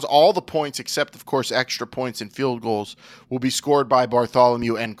touchdowns, all the points, except, of course, extra points and field goals, will be scored by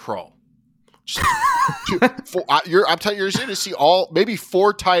Bartholomew and Kroll. I'm telling you, you're going to see maybe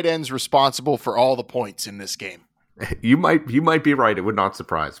 4 tight ends responsible for all the points in this game. You might be right. It would not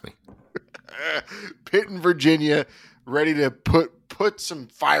surprise me. Pitt and Virginia ready to put put some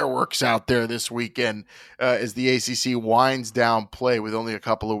fireworks out there this weekend as the ACC winds down play with only a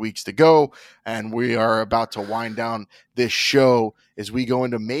couple of weeks to go. And we are about to wind down this show as we go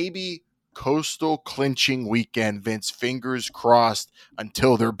into maybe Coastal clinching weekend, Vince. Fingers crossed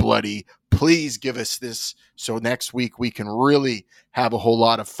until they're bloody. Please give us this so next week we can really have a whole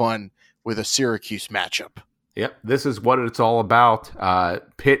lot of fun with a Syracuse matchup. Yep, this is what it's all about.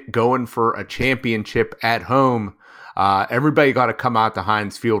 Pitt going for a championship at home. Everybody got to come out to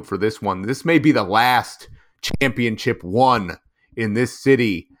Heinz Field for this one. This may be the last championship won in this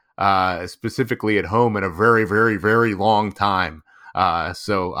city, specifically at home, in a very, very, very long time.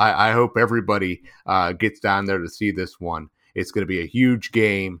 So I hope everybody gets down there to see this one. It's going to be a huge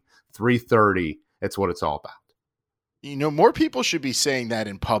game, 3:30. That's what it's all about. You know, more people should be saying that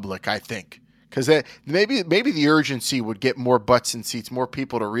in public, I think, because maybe the urgency would get more butts and seats, more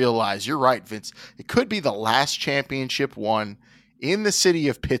people to realize, you're right, Vince, it could be the last championship won in the city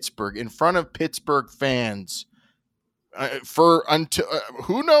of Pittsburgh, in front of Pittsburgh fans, for until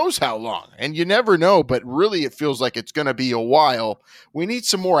who knows how long, and you never know, but really it feels like it's going to be a while. We need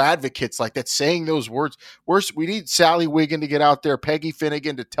some more advocates like that saying those words. We need Sally Wiggin to get out there, Peggy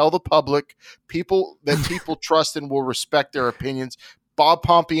Finnegan to tell the public, people that people trust and will respect their opinions. Bob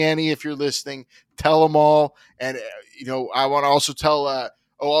Pompiani, if you're listening, tell them all. And I want to also tell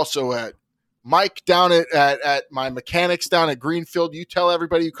Mike down at my mechanics down at Greenfield, you tell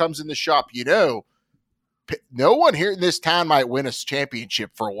everybody who comes in the shop, no one here in this town might win a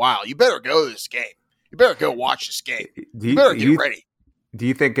championship for a while. You better go to this game. You better go watch this game. You better get ready. Do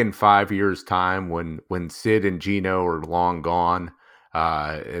you think in 5 years' time, when Sid and Gino are long gone,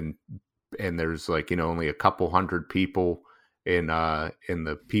 and there's only a couple hundred people in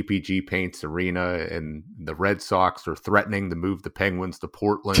the PPG Paints Arena, and the Red Sox are threatening to move the Penguins to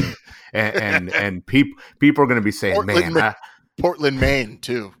Portland, and people are going to be saying, Portland, Maine,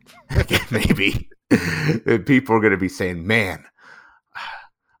 too, maybe. People are going to be saying, man,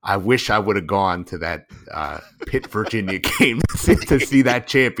 I wish I would have gone to that Pitt, Virginia game to see that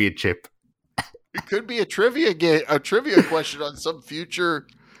championship. It could be a trivia question on some future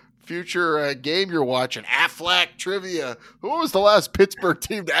game you're watching. Aflac trivia. Who was the last Pittsburgh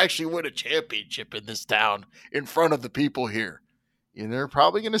team to actually win a championship in this town in front of the people here? They're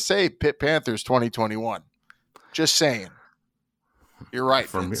probably going to say Pitt Panthers 2021. Just saying. You're right,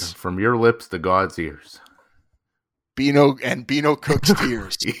 Vince. From your lips to God's ears. Bino Cook's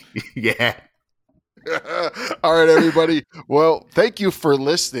tears. Yeah. All right, everybody. Well, thank you for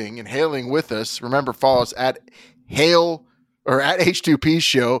listening and hailing with us. Remember, follow us at H2P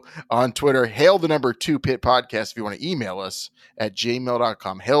Show on Twitter. Hail the number 2 Pit Podcast if you want to email us at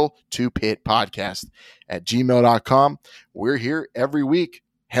gmail.com. Hail 2 Pit Podcast at gmail.com. We're here every week,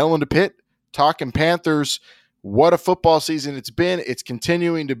 hailing to Pitt, talking Panthers. What a football season it's been. It's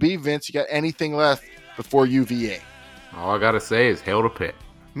continuing to be. Vince, you got anything left before UVA? All I got to say is hail to Pitt.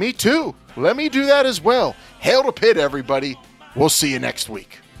 Me too. Let me do that as well. Hail to Pitt, everybody. We'll see you next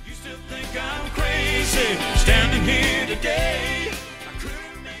week. You still think I'm crazy?